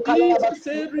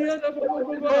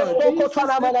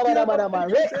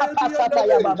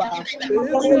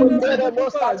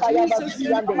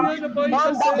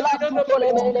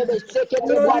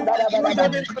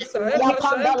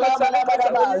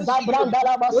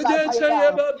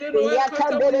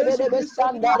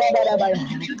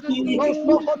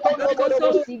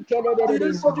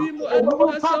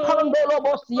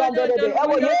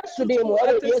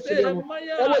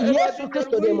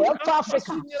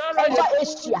 Africa, and for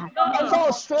Asia, and for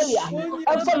Australia,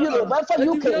 and for Europe, and for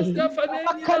UK, and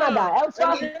for Canada, and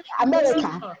for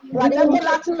America, and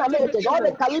Latin America, all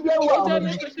the Caribbean world,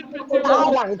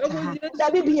 Ireland,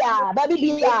 Babybia,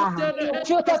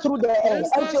 filter through the air,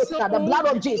 and filter the blood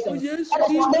of Jesus, and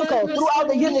sprinkle throughout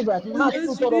the universe.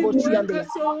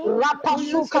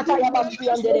 Rapasu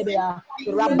Katayabasiandebea,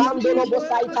 Rabandolo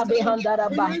Bosaita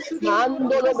Behandaraba,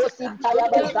 Mandolo Bosita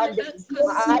Yabazande,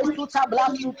 I suta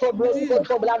blastu to blosko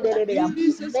to blanderebea,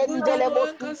 Mendele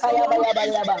Bosaya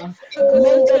Bayaba,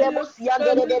 Mendele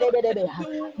Bosiandebea,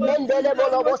 Mendele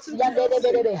Bolobos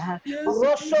Yandebea,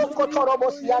 Rosho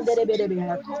Kotorobos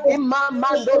Yandebea, Imam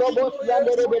Mandorobos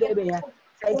Yandebea.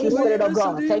 Thank you, Spirit of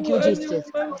God. Thank you,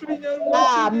 Jesus.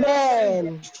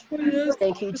 Amen.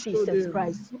 Thank you, Jesus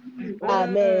Christ.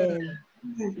 Amen.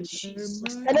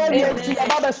 Jesus. And then we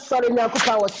about the story now.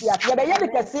 Was here. You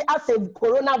can see as a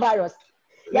coronavirus.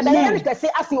 You can see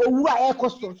as a who are air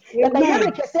costume. You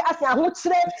can see as a who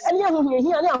trade and you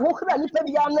here and who can you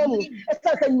pay your name. It's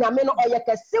just a yamen or you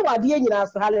can see what the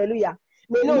us. Hallelujah.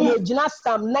 We know you just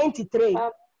Psalm 93.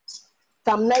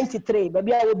 Psalm 93.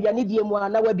 Baby, I will be an idiom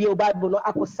one. I will be a Bible. No,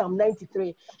 I Psalm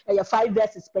 93. And your 5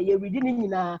 verses per year reading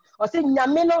na. Or say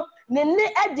Yameno, Nene,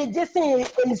 I did just say,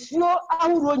 and sure,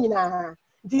 I'm running.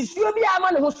 This will be a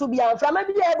man who should be a from a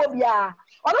bia.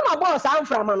 Or no, boss, I'm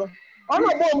from. Or no,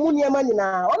 more money money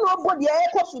now. Or no, body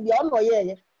air should be on my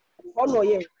year. ono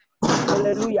ye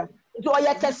hallelujah so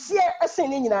oya kese esen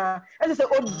ni nyina ese se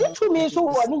odi tumi so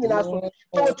wo ni nyina so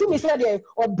o tumi se de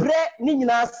obre ni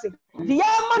nyina ase di ya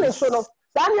ma ne so no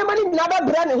sa ne ma ni nyina ba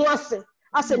bre ne ho ase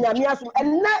ase nyame aso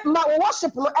enne ma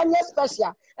worship no enye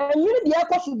special enwiri de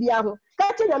ekoso bia ho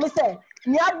ka che nyame se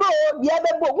ni abo bia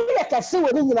bebo wo ye kese wo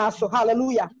ni nyina so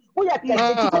hallelujah wo ye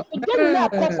kese ti se de na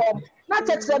akofo na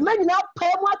cheche ma nyina pa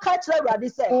mu aka kire urade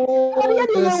se oni ye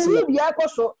de enwiri bia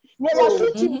ekoso ne ya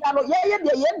so ti bia no ye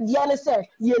de ye bia ne se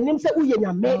ye nim se wo ye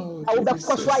nyame a wo be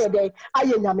koso aye de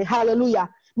aye nyame hallelujah.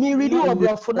 Me read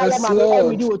you for na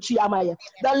read you amaye.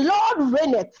 The Lord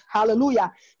reigneth,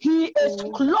 hallelujah. He is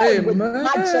clothed with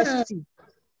majesty.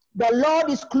 The Lord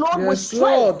is clothed with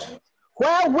strength,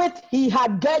 wherewith he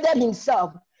had gathered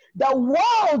himself. The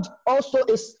world also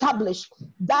established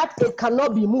that it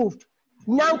cannot be moved.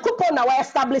 Nyankopon na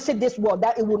establish this world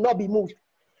that it will not be moved.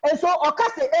 And so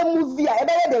okase a movie a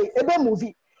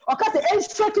movie. Okase a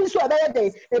shaking so a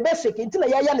shaking until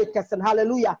ya ne kesen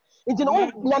hallelujah. Into the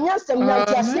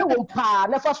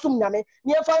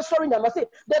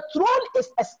throne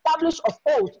is established of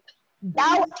old.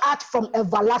 Thou art from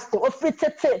everlasting.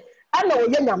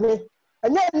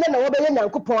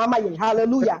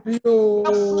 Hallelujah. The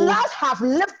floods have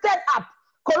lifted up.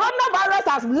 Coronavirus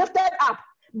has lifted up.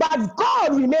 But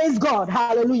God remains God.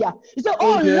 Hallelujah. You say,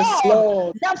 oh yes,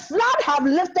 Lord, the flood have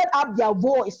lifted up their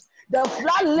voice. The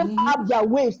flood lift up their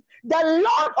waves. The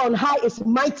Lord on high is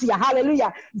mightier.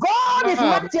 Hallelujah. God is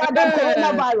mightier than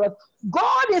coronavirus.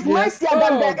 God is mightier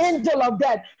than the angel of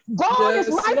death. God is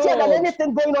mightier than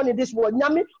anything going on in this world.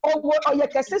 Nyami or you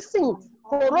can see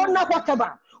corona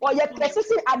whatever. Or you can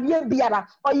see adie biara.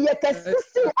 Or you can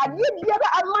see adie biara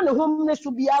amane homne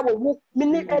su biara wo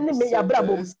mini enemy ya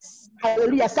brabo.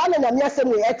 Hallelujah. Sana na miasem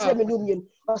we etre minumien.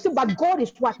 But God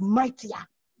is what mightier.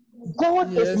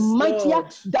 God is mightier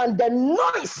than the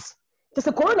noise. Just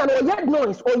a corona no yet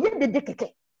noise or yet the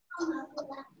decay.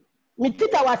 Me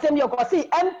tita was saying you can see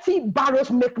empty barrels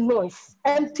make noise.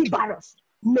 Empty barrels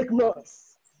make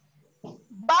noise.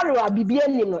 Barrel are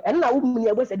BBN no and now we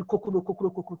are the cocoa.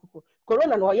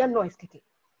 Corona no yet noise keke.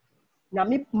 Na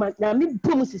me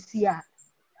boom sia.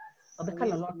 Obeka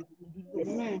no.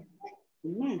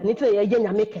 And it's a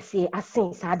young make say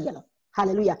asin sadia.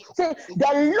 Hallelujah. Say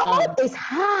the Lord is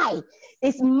high,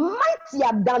 is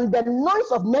mightier than the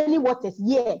noise of many waters,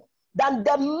 yea, than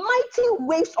the mighty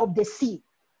waves of the sea.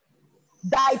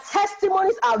 Thy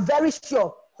testimonies are very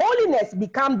sure. Holiness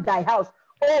become thy house,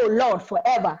 oh Lord,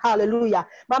 forever. Hallelujah.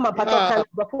 Mama Pato can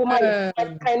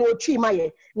watch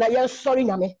my na yan sorry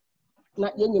name. Na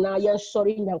yan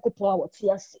sorry nyankopon what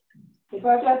yes.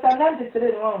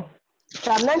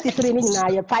 Psalm 93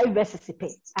 na 5 verses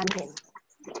pay. Amen.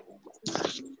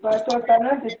 Pastor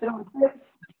Sanati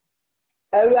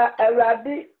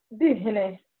Eradi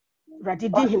Dihine. Radi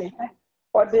Dihine.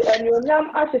 Or the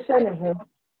Anyonyam Asesene.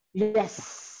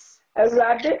 Yes.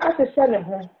 Eradi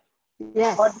Asesene.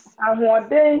 Yes. Or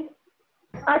Amode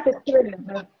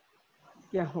Asesene.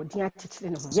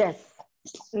 Yes.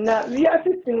 Now we are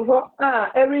sitting for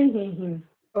everything.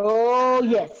 Oh,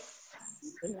 yes.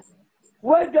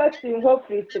 We're just in hope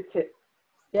free ticket.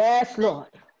 Yes, Lord.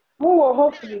 Who will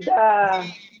hopefully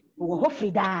die?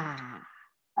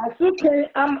 Asute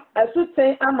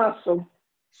amaso.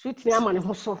 Sweet me amane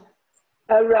hoso.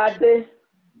 Erade.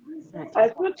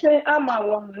 Asute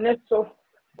amawon neso.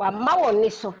 Wa mawon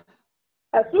neso.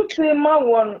 Asute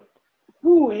mawon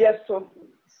hu yeso.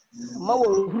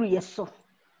 Mawon hu yeso.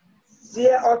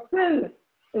 Die osin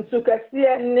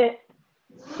nsukasiye ne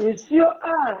nsio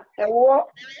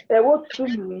ewo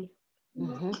tumi.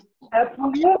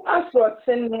 Epumu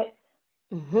asotene.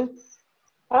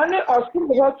 Oni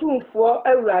osubo tumfo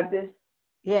awurade.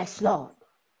 Yes, Lord.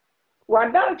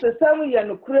 Wadanse sam ye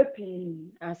no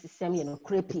krepi. Ansesem ye no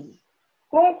krepi.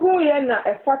 Konkun ye na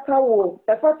efata wo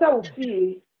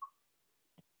fie.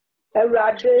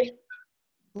 Awurade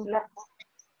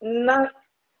na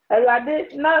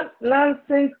awurade na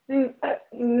sensin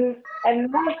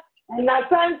na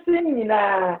something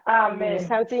nyina. Amen.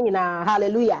 Something nyina.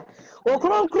 Hallelujah.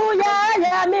 Okronkro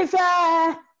ya me fe.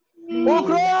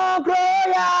 Okronkro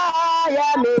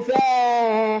ya me fe.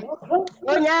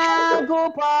 Onya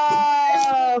gopo.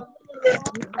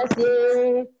 Asi.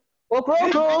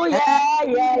 Okronkro ya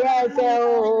fe o.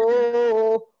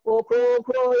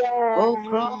 Okronkro ya.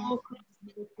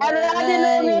 Already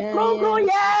know me kronkro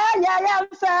ya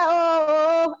fe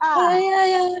o. Ah.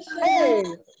 Hey.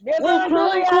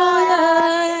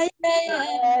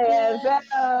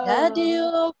 Daddy,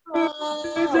 oh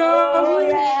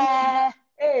yeah,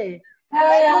 hey,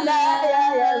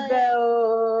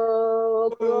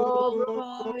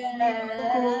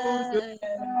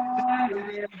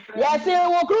 Yes, it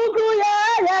will cuckoo,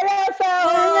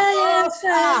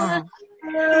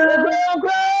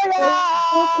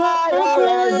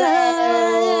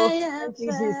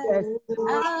 Jesus.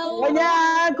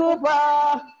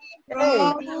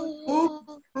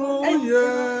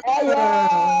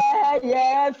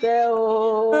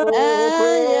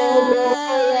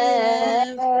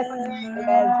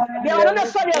 They were not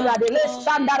sorry about the list.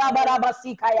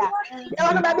 Sandarabasikaya. They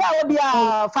were not be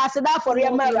a fascinator for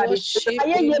your marriage. I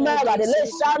am your marriage. The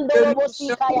list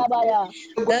Sandorobosikaya Baya.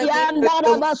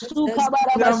 Yandarabasuka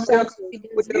Barabasa.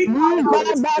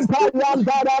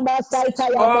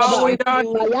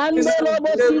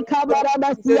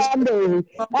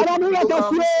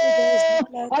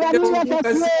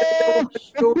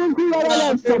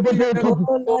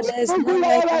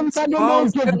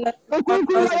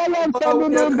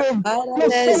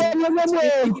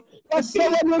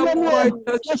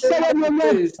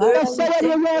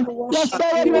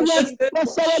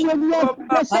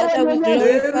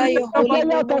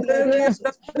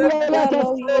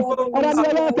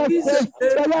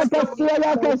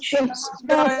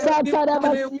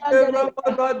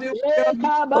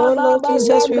 Oh Lord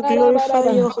Jesus, we glorify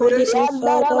your holy name,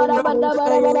 Father. We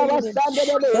glorify your holy name.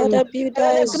 Father, be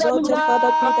thou exalted,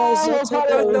 Father, be thou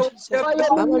exalted, Lord Jesus.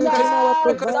 Our Redeemer, our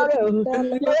provider, Lord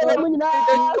Jesus,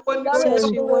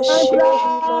 we worship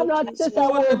you, Lord Jesus.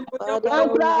 Father,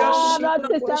 we worship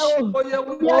you, worship.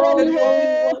 Oh Lord,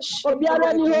 we worship you,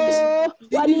 Lord Jesus.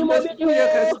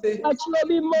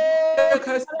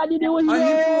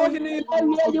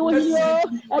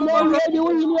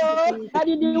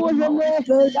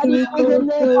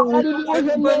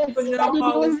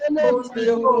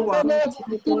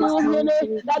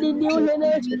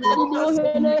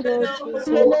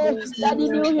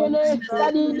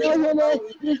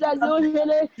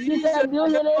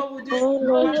 Oh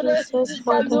Lord Jesus,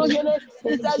 Father, thank you, Father. Lord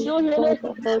Jesus,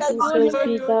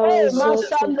 be thou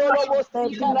exalted. Father, be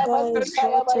thou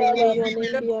exalted. May your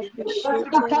name be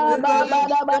appreciated, Lord Jesus.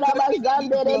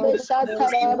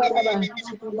 There's no one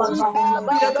unto thee,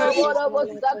 there's no one like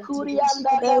unto thee,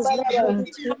 there's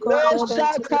no one like unto thee. There's no one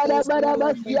to compare unto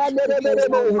thee, there's no like unto thee, there's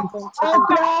no like unto thee.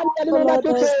 Oh Lord,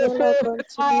 there's no like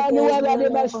unto thee,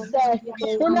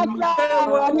 there's no like unto thee, there's no Father,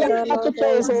 Lord, there's no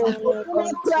like unto thee, O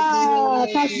Lord Jesus.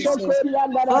 Father, Lord,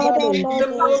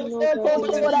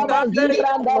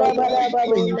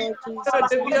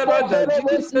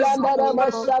 there's nobody like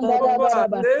unto thee.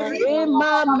 Oh Lord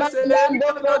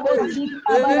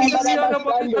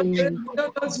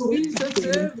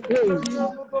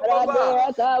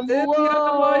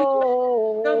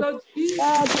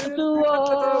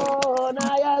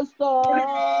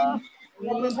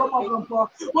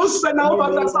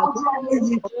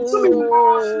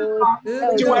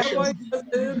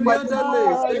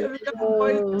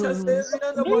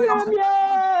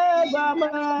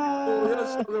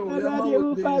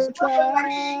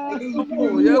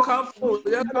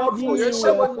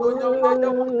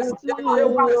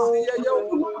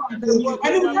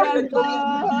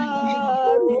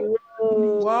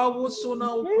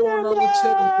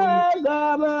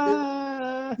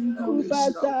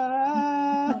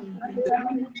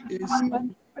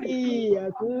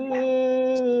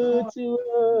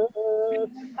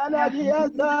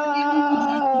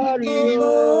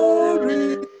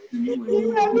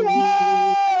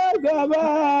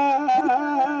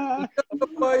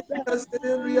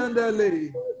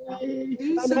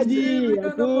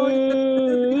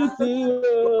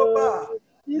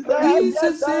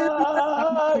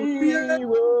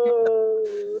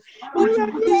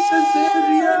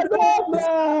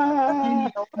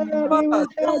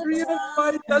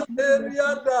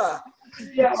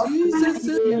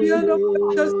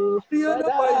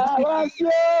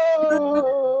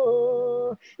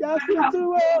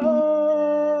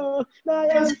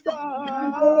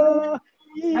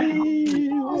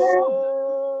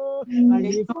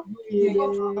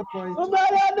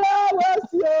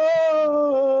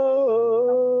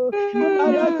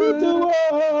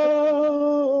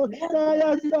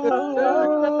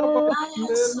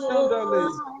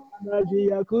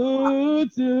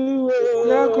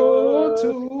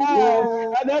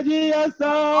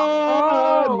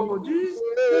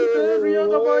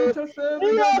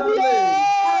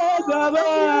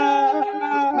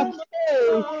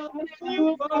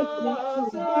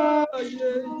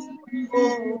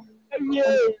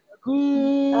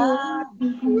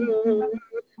there's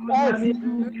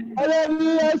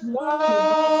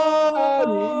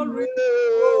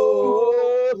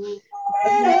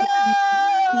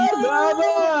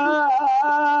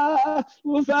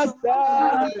no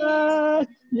compare unto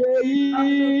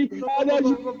thee, Father,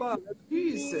 Lord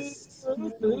Jesus.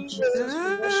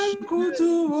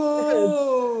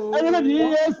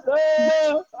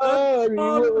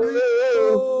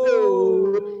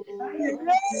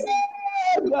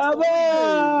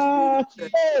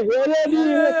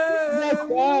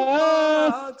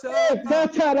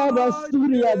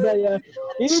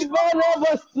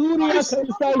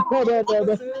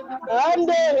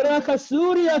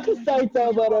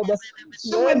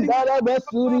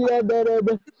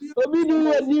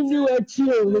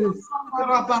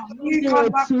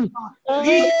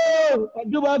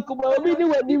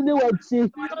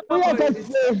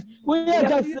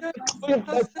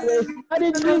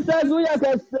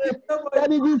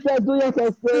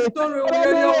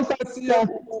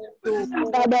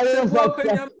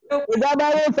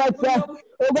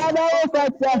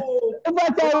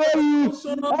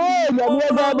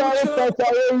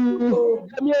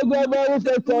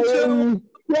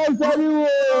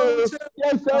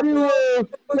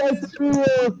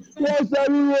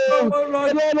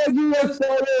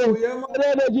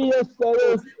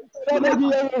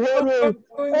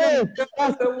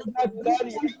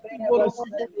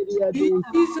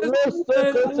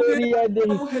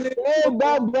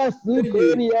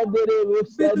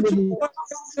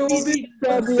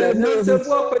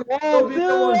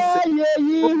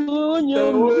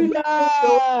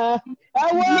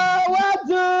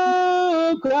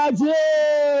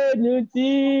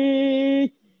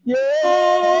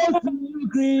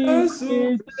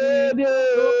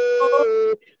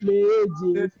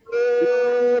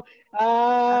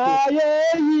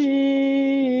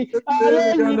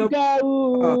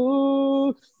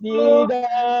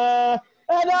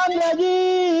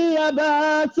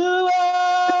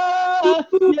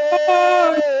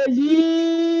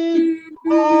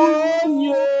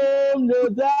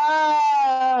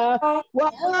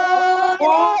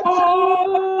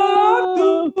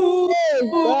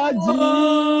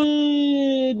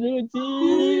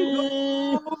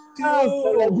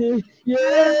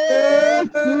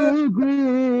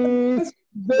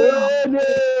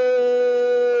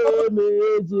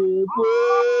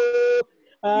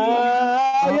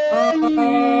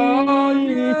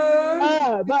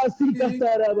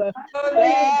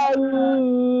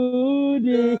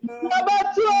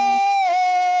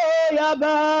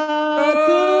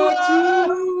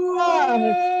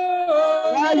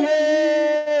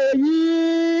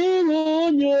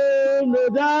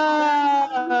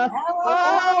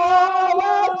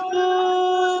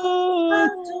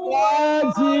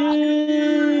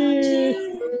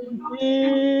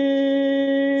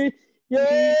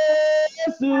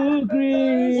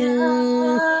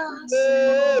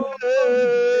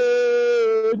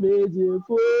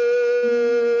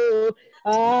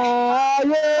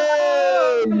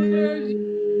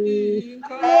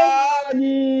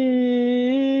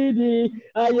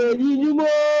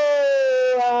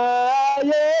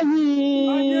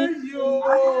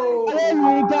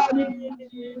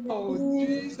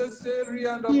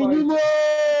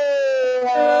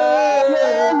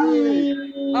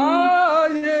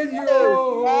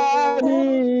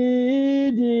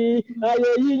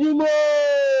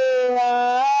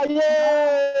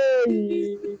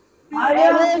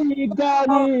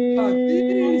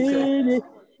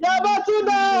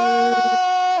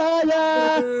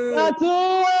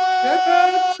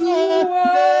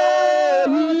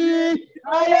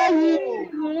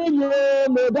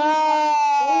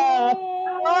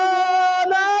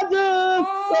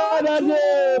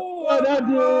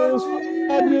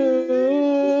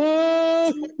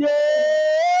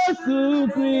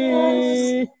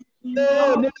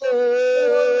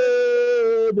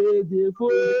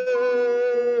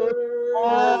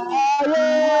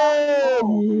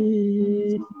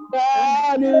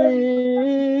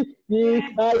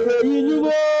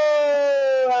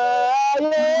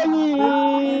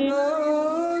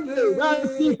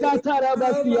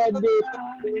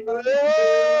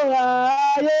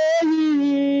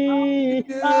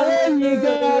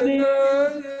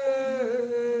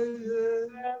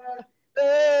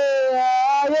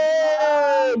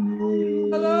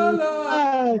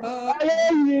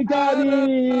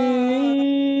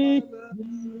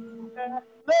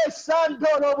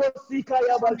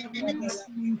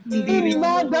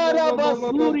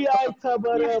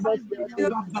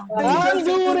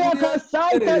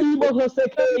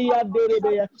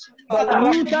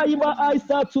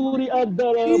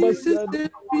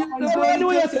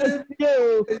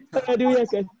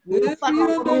 Hallelujah.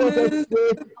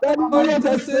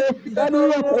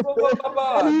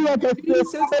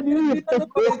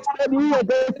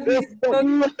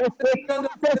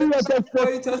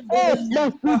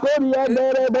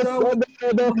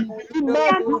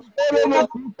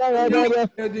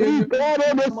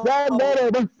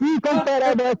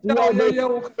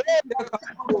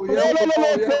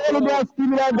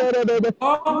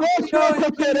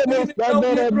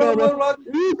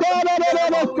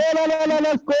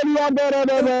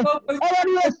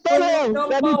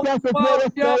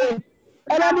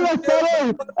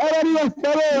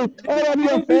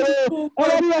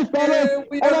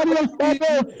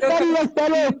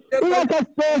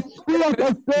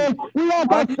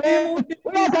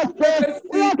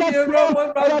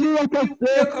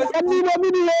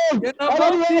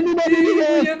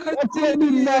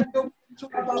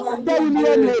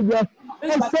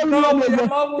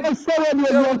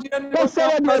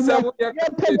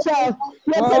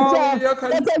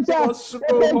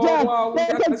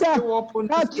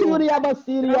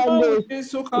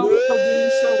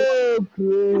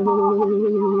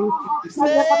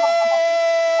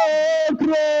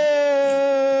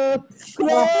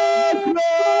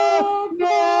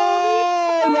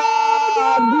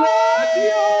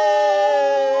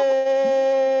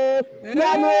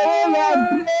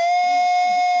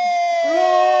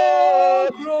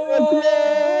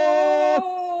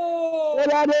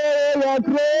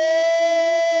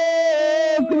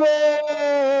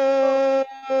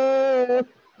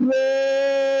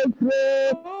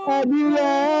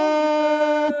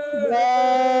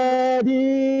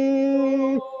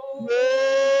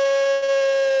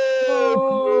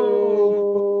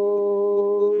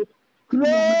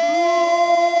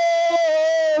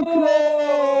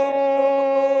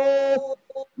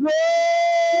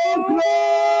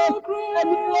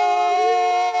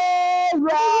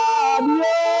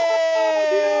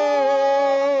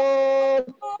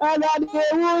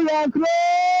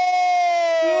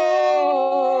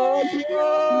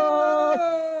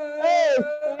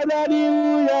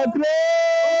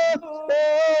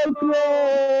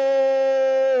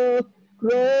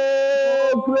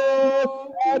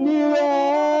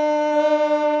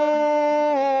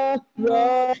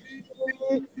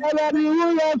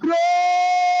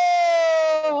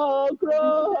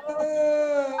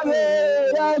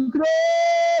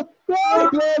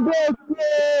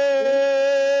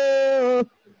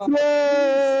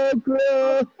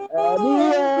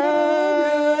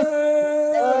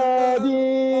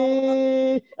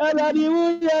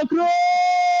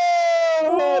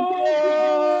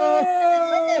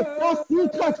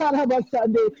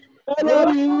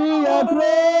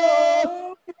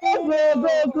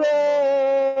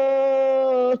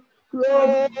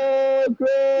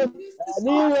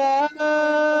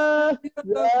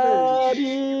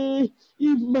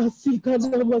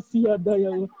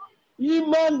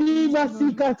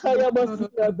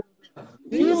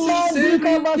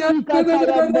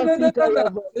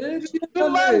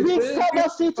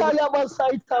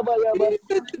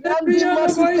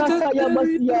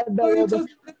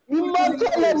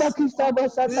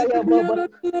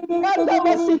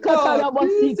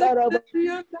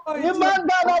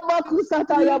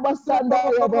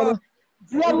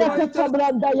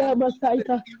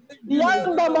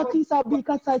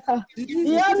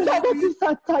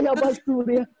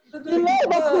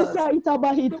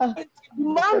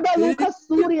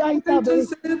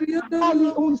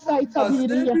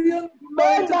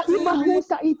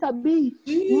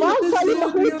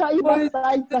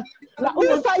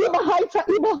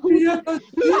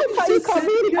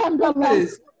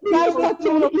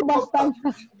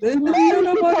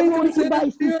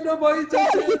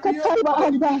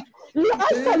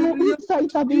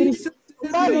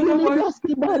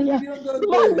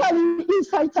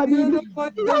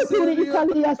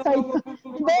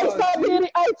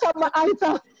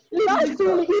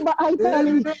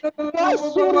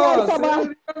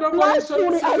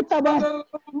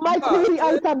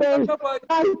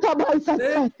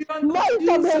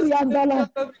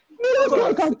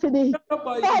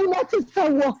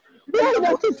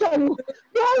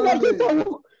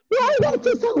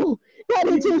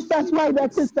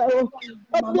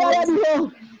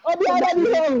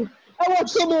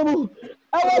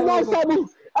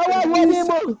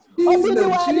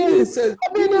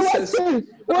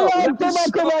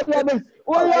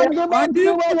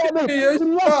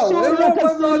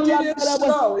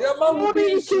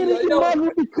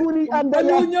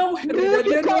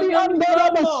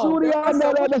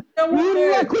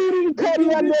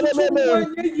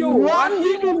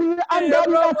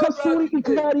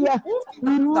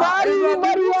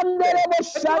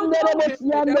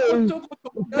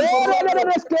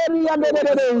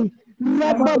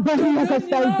 Ramba Bahia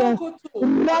Castaita,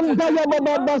 Randa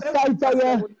Yababa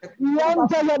Saitaya,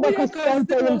 Yanta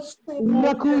Yabakastaitaya,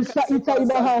 Rakusa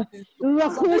Itaibaha,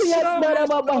 Rakuria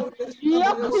Darababa,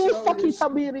 Yakusa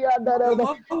Kitabiria Daraba,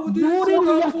 Duri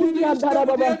Yakia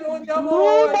Darababa,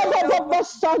 Ruba Baba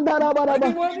Sandarababa,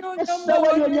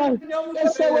 Esawadian,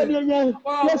 Esawadian,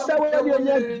 Esawadian,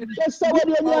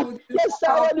 Esawadian,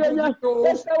 Esawadian,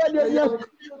 Esawadian,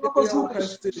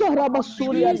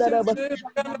 Sarabasuria Daraba.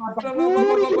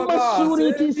 Uri masuri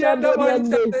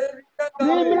kisandoriande.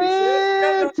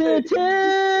 Limitete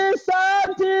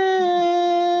santi.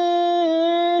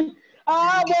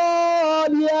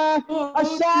 Abodia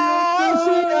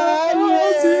asasi anye.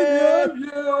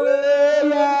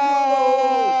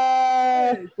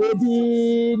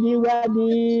 Ebi ni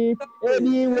wani,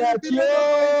 ebi wachio.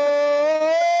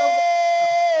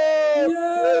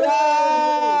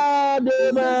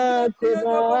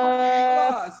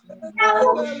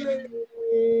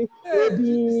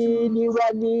 Ebi ni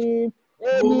wani,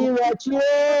 ebi wachie.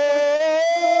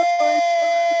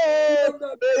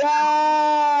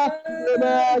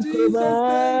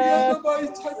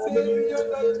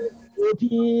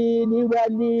 Ebi ni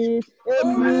wani,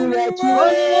 ebi wachie.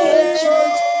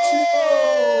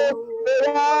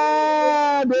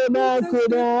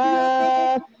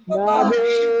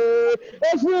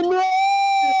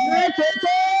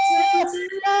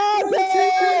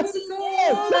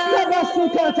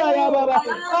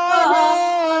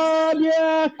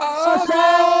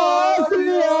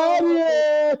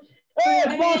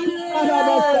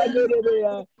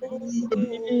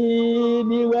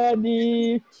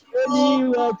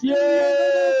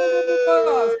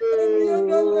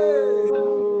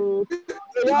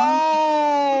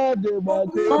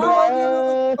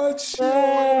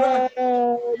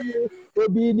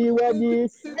 Obini wani,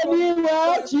 ebi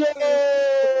wachie.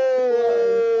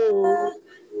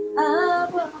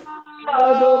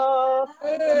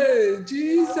 Hey,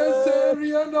 Jesus,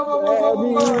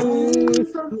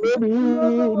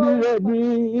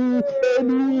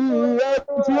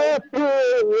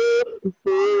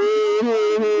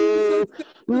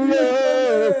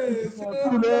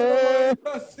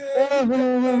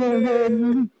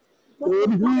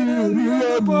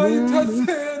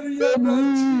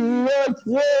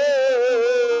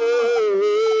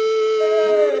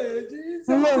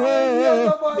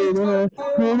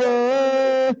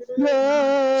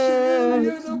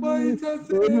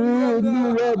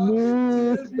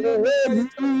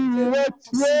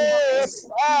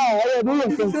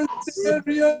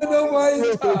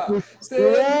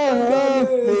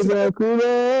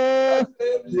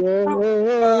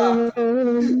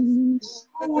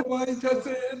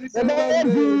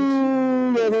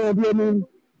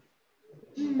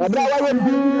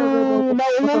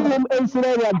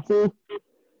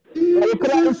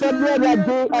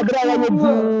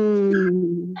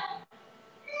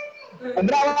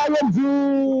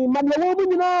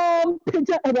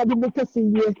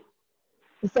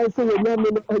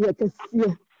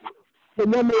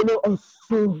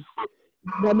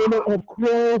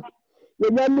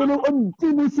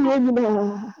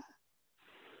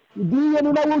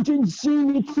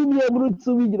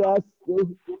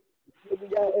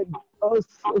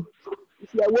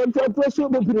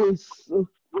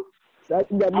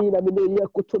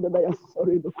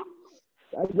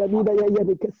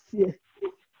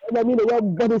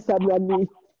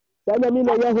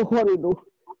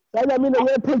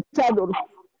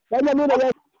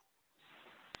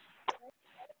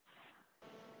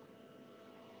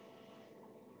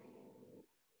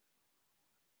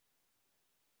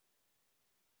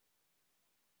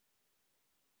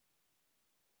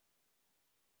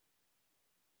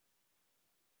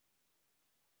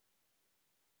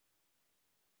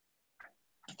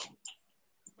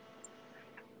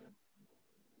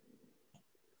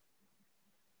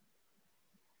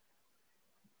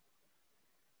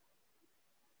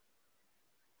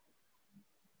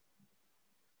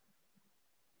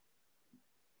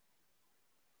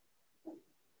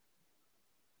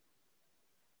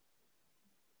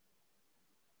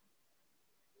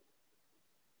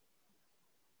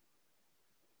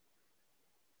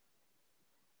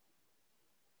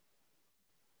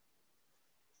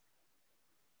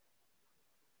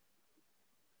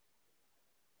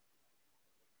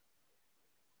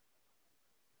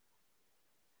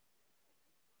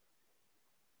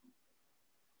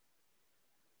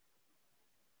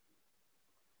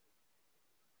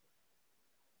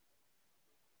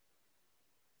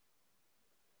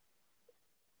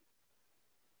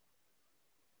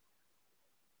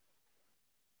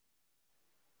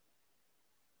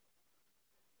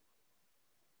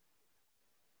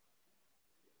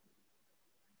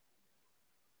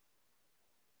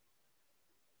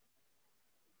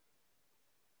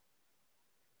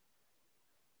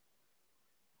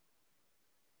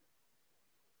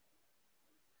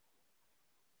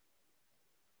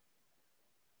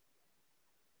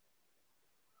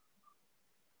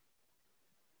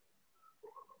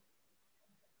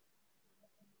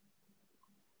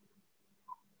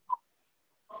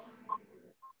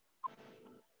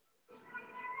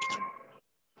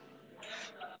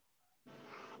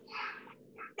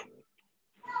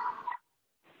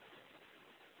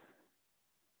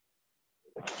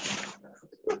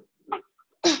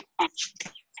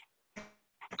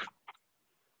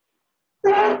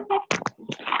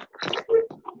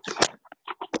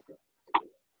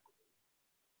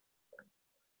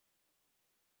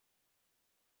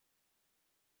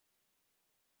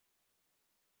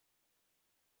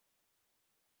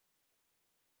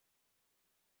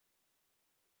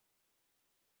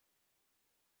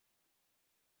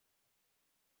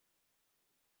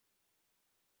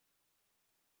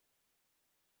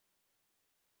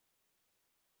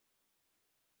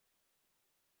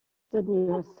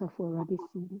 Sɛdeɛ Asafo Awurade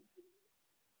si ni.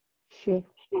 Hwɛ,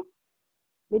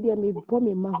 medeɛ mebɔ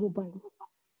me mma ho ban.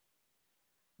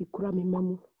 Mekura me mma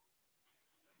mu.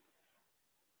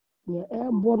 Nea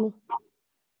ɛrebɔ no,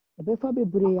 ɛbɛfa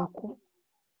bebree akɔ.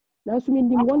 Nanso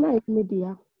menim wɔn a ɛyɛ me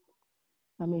dea,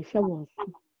 na mehwɛ wɔn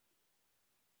so.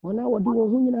 Wɔn a wɔde wɔn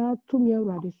ho nyinaa to me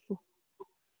Awurade so.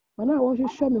 Wɔn a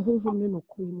wɔhwehwɛ me honhom ne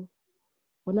nokorɛ mu.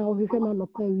 Wɔn a wɔhwehwɛ me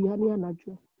anɔpa awia ne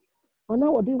anadwo. Wɔn a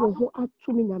wɔde wɔn ho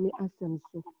ato me Nyame asɛm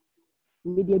so.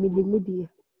 Medeɛ menim me deɛ.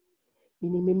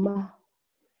 Menim me mma,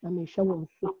 na mehwɛ wɔn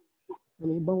so. Na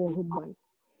mebɔ wɔn ho ban.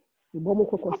 Mebɔ mo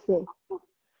kɔkɔ sɛ,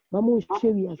 ma mo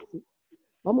nhwɛ wiase.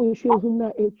 Ma mo nhwɛ ehum na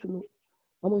ɛtu no.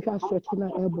 Ma mo nhwɛ asorɔkye na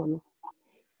ɛrebɔ no.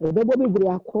 Ɛbɛbɔ bebree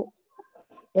akɔ.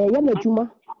 Ɛyɛ n'adwuma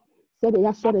sɛdeɛ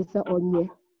yɛahyɛ no sɛ ɔnyɛ.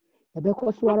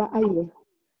 Ɛbɛkɔ so ara ayɛ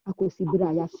akɔsi bere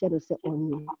a yɛahyɛ no sɛ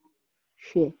ɔnyɛ.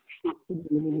 Hwɛ,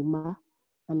 menim me mma,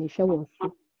 na mehwɛ wɔn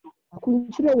so.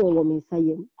 Akonkyerɛ wɔn wɔ me nsa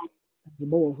yam, na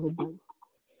mebɔ wɔn ho ban.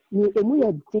 Nea emu yɛ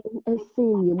den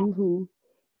sen nea emu hu.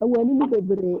 Ɛwɔ anim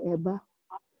bebree ɛba.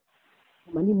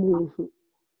 Ma ne mu nhu.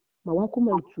 Ma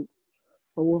wakoma ntu.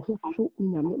 Ma wɔn ho to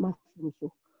Nyame m'asɛm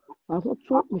so. Ma ho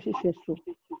to me hwehwɛ so.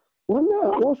 Wɔn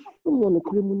a wɔsom wɔ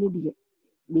nokorɛ mu no deɛ,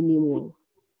 menim wɔn.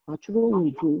 Matwerɛ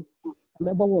wɔn din.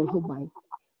 Na mɛbɔ wɔn ho ban.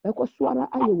 Mɛkɔ so ara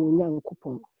ayɛ wɔn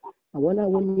Nyankopɔn. Na wɔn a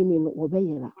wɔnim me no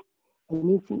wɔbɛyera. Ɛno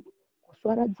nti, kɔ so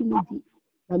ara gye me di.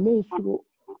 Na mensuro.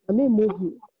 Na memmɔ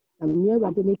hu. Na me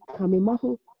Awurade meka me mma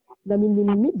ho. Na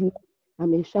menim me di. Na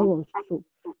mehwɛ wɔn so.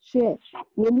 Hwɛ,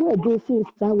 nea mu ɛden sen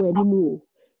saa wɔ anim o.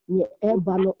 Nea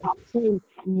ɛreba no ɛkyɛn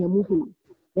nea mu hu.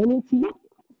 Ɛno nti,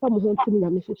 fa mo ho nto me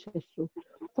Nyame hwehwɛ so.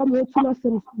 Fa mo ho nto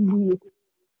m'asɛm so yie.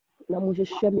 Na mo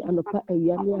hwehwɛ me anɔpa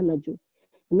awia ne anadwo.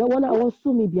 Na wɔn a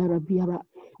wɔsom me biara,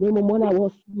 na mmom wɔn a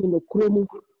wɔsom me nokorɛ mu,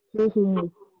 honhom mu,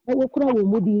 na wɔkura wɔn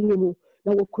mudie mu,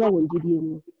 na wɔkura wɔn gyidie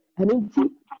mu. Ɛno nti,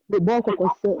 mebɔ kɔkɔ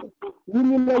sɛ,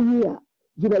 yini na yie a,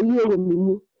 gyina yie wɔ me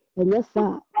mu. Ɛnyɛ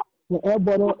saa a, na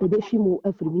ɛrebɔ no ɛbɛhwi mu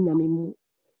afiri me Nyame mu.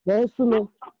 Nanso no,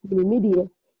 menim me deɛ,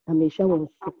 na mehwɛ wɔn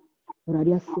so.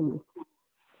 Awurade asɛm no.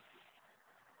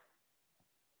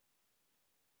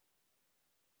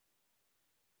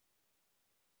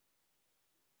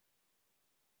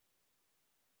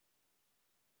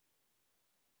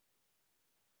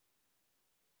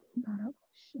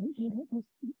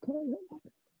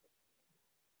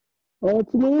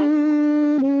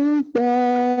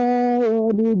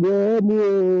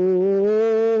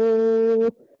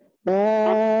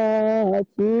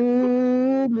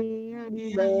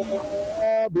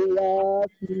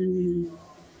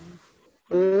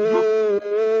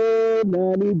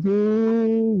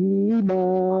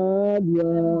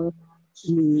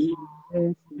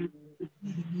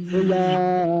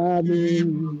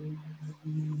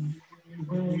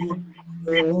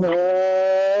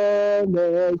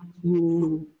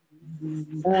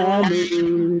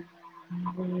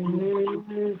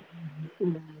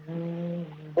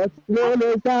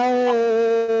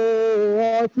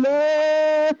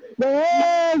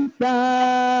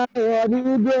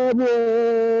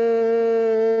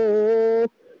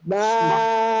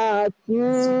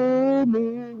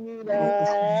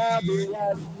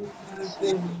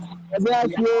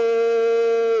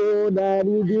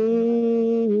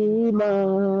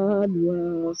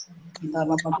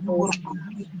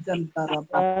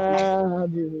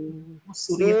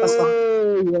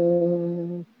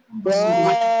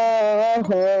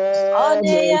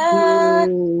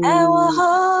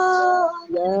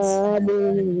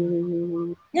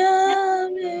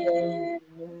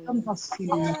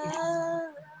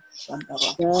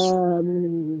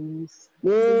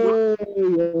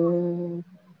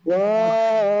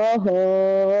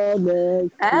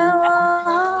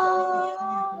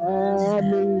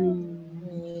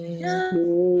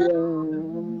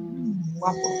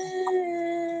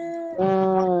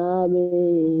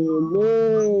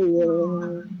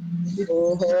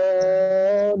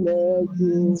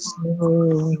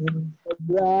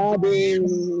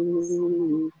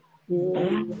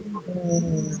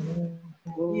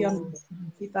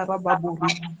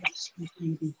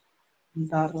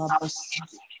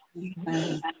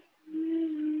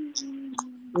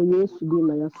 Yesu di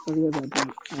na yasɔre Awurade.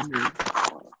 Amen.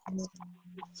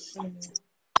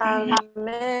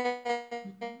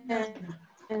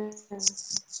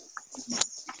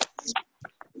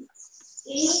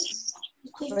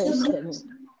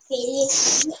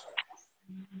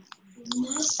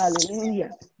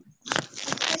 Hallelujah.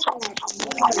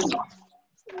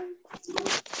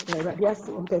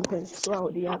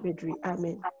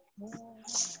 Amen.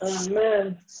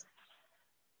 Amen.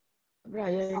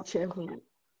 Brian Chehu.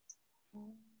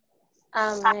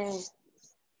 Amen.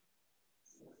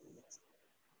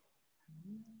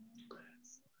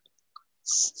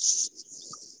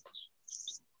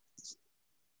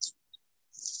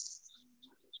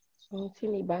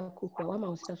 Tini banku kwa wama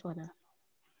usaswana.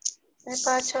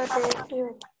 Pacho de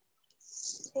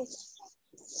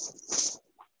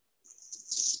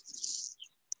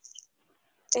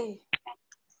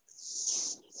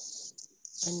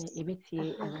And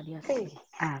ebiti radia say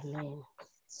amen.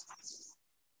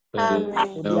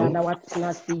 Amen. Obiana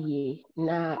watena siye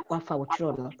na wafa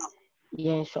utrono.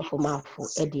 Yen shofo mafu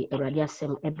edi radia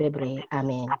sem ebebre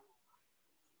amen.